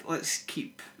just let's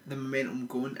keep the momentum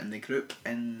going in the group,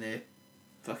 in the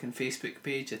fucking Facebook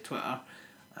page, the Twitter,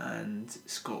 and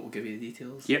Scott will give you the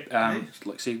details. Yep,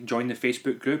 like I say, join the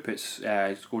Facebook group. It's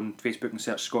go on Facebook and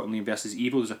search Scotland versus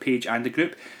Evil. There's a page and a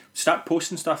group. Start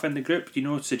posting stuff in the group,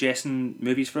 suggesting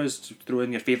movies for us. Throw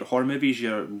in your favourite horror movies,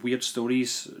 your weird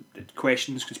stories,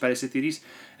 questions, conspiracy theories.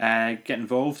 Get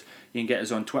involved. You can get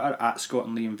us on Twitter at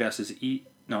Scotland versus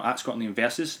at Scotland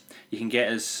versus. You can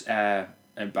get us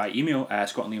by email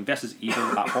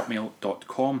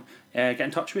scotlandversusevil@hotmail.com. Get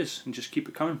in touch with us and just keep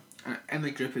it coming. In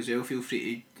the group as well, feel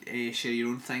free to share your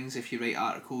own things if you write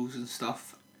articles and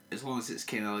stuff, as long as it's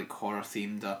kind of like horror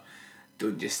themed. Or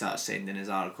don't just start sending us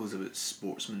articles about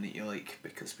sportsmen that you like,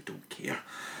 because we don't care.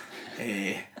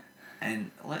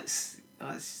 And let's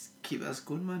keep this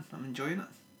going, man. I'm enjoying it.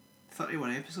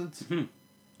 31 episodes. Mm-hmm.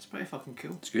 It's pretty fucking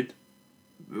cool. It's good.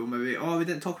 Well, maybe we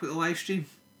didn't talk about the live stream.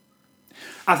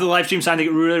 After the live stream, Sandy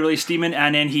got really, really steaming,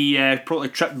 and then he probably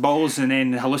tripped balls and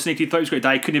then hallucinated, thought he was going to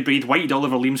die, couldn't breathe, whited all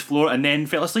over Liam's floor, and then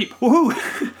fell asleep.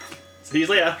 Woohoo! See you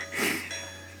later.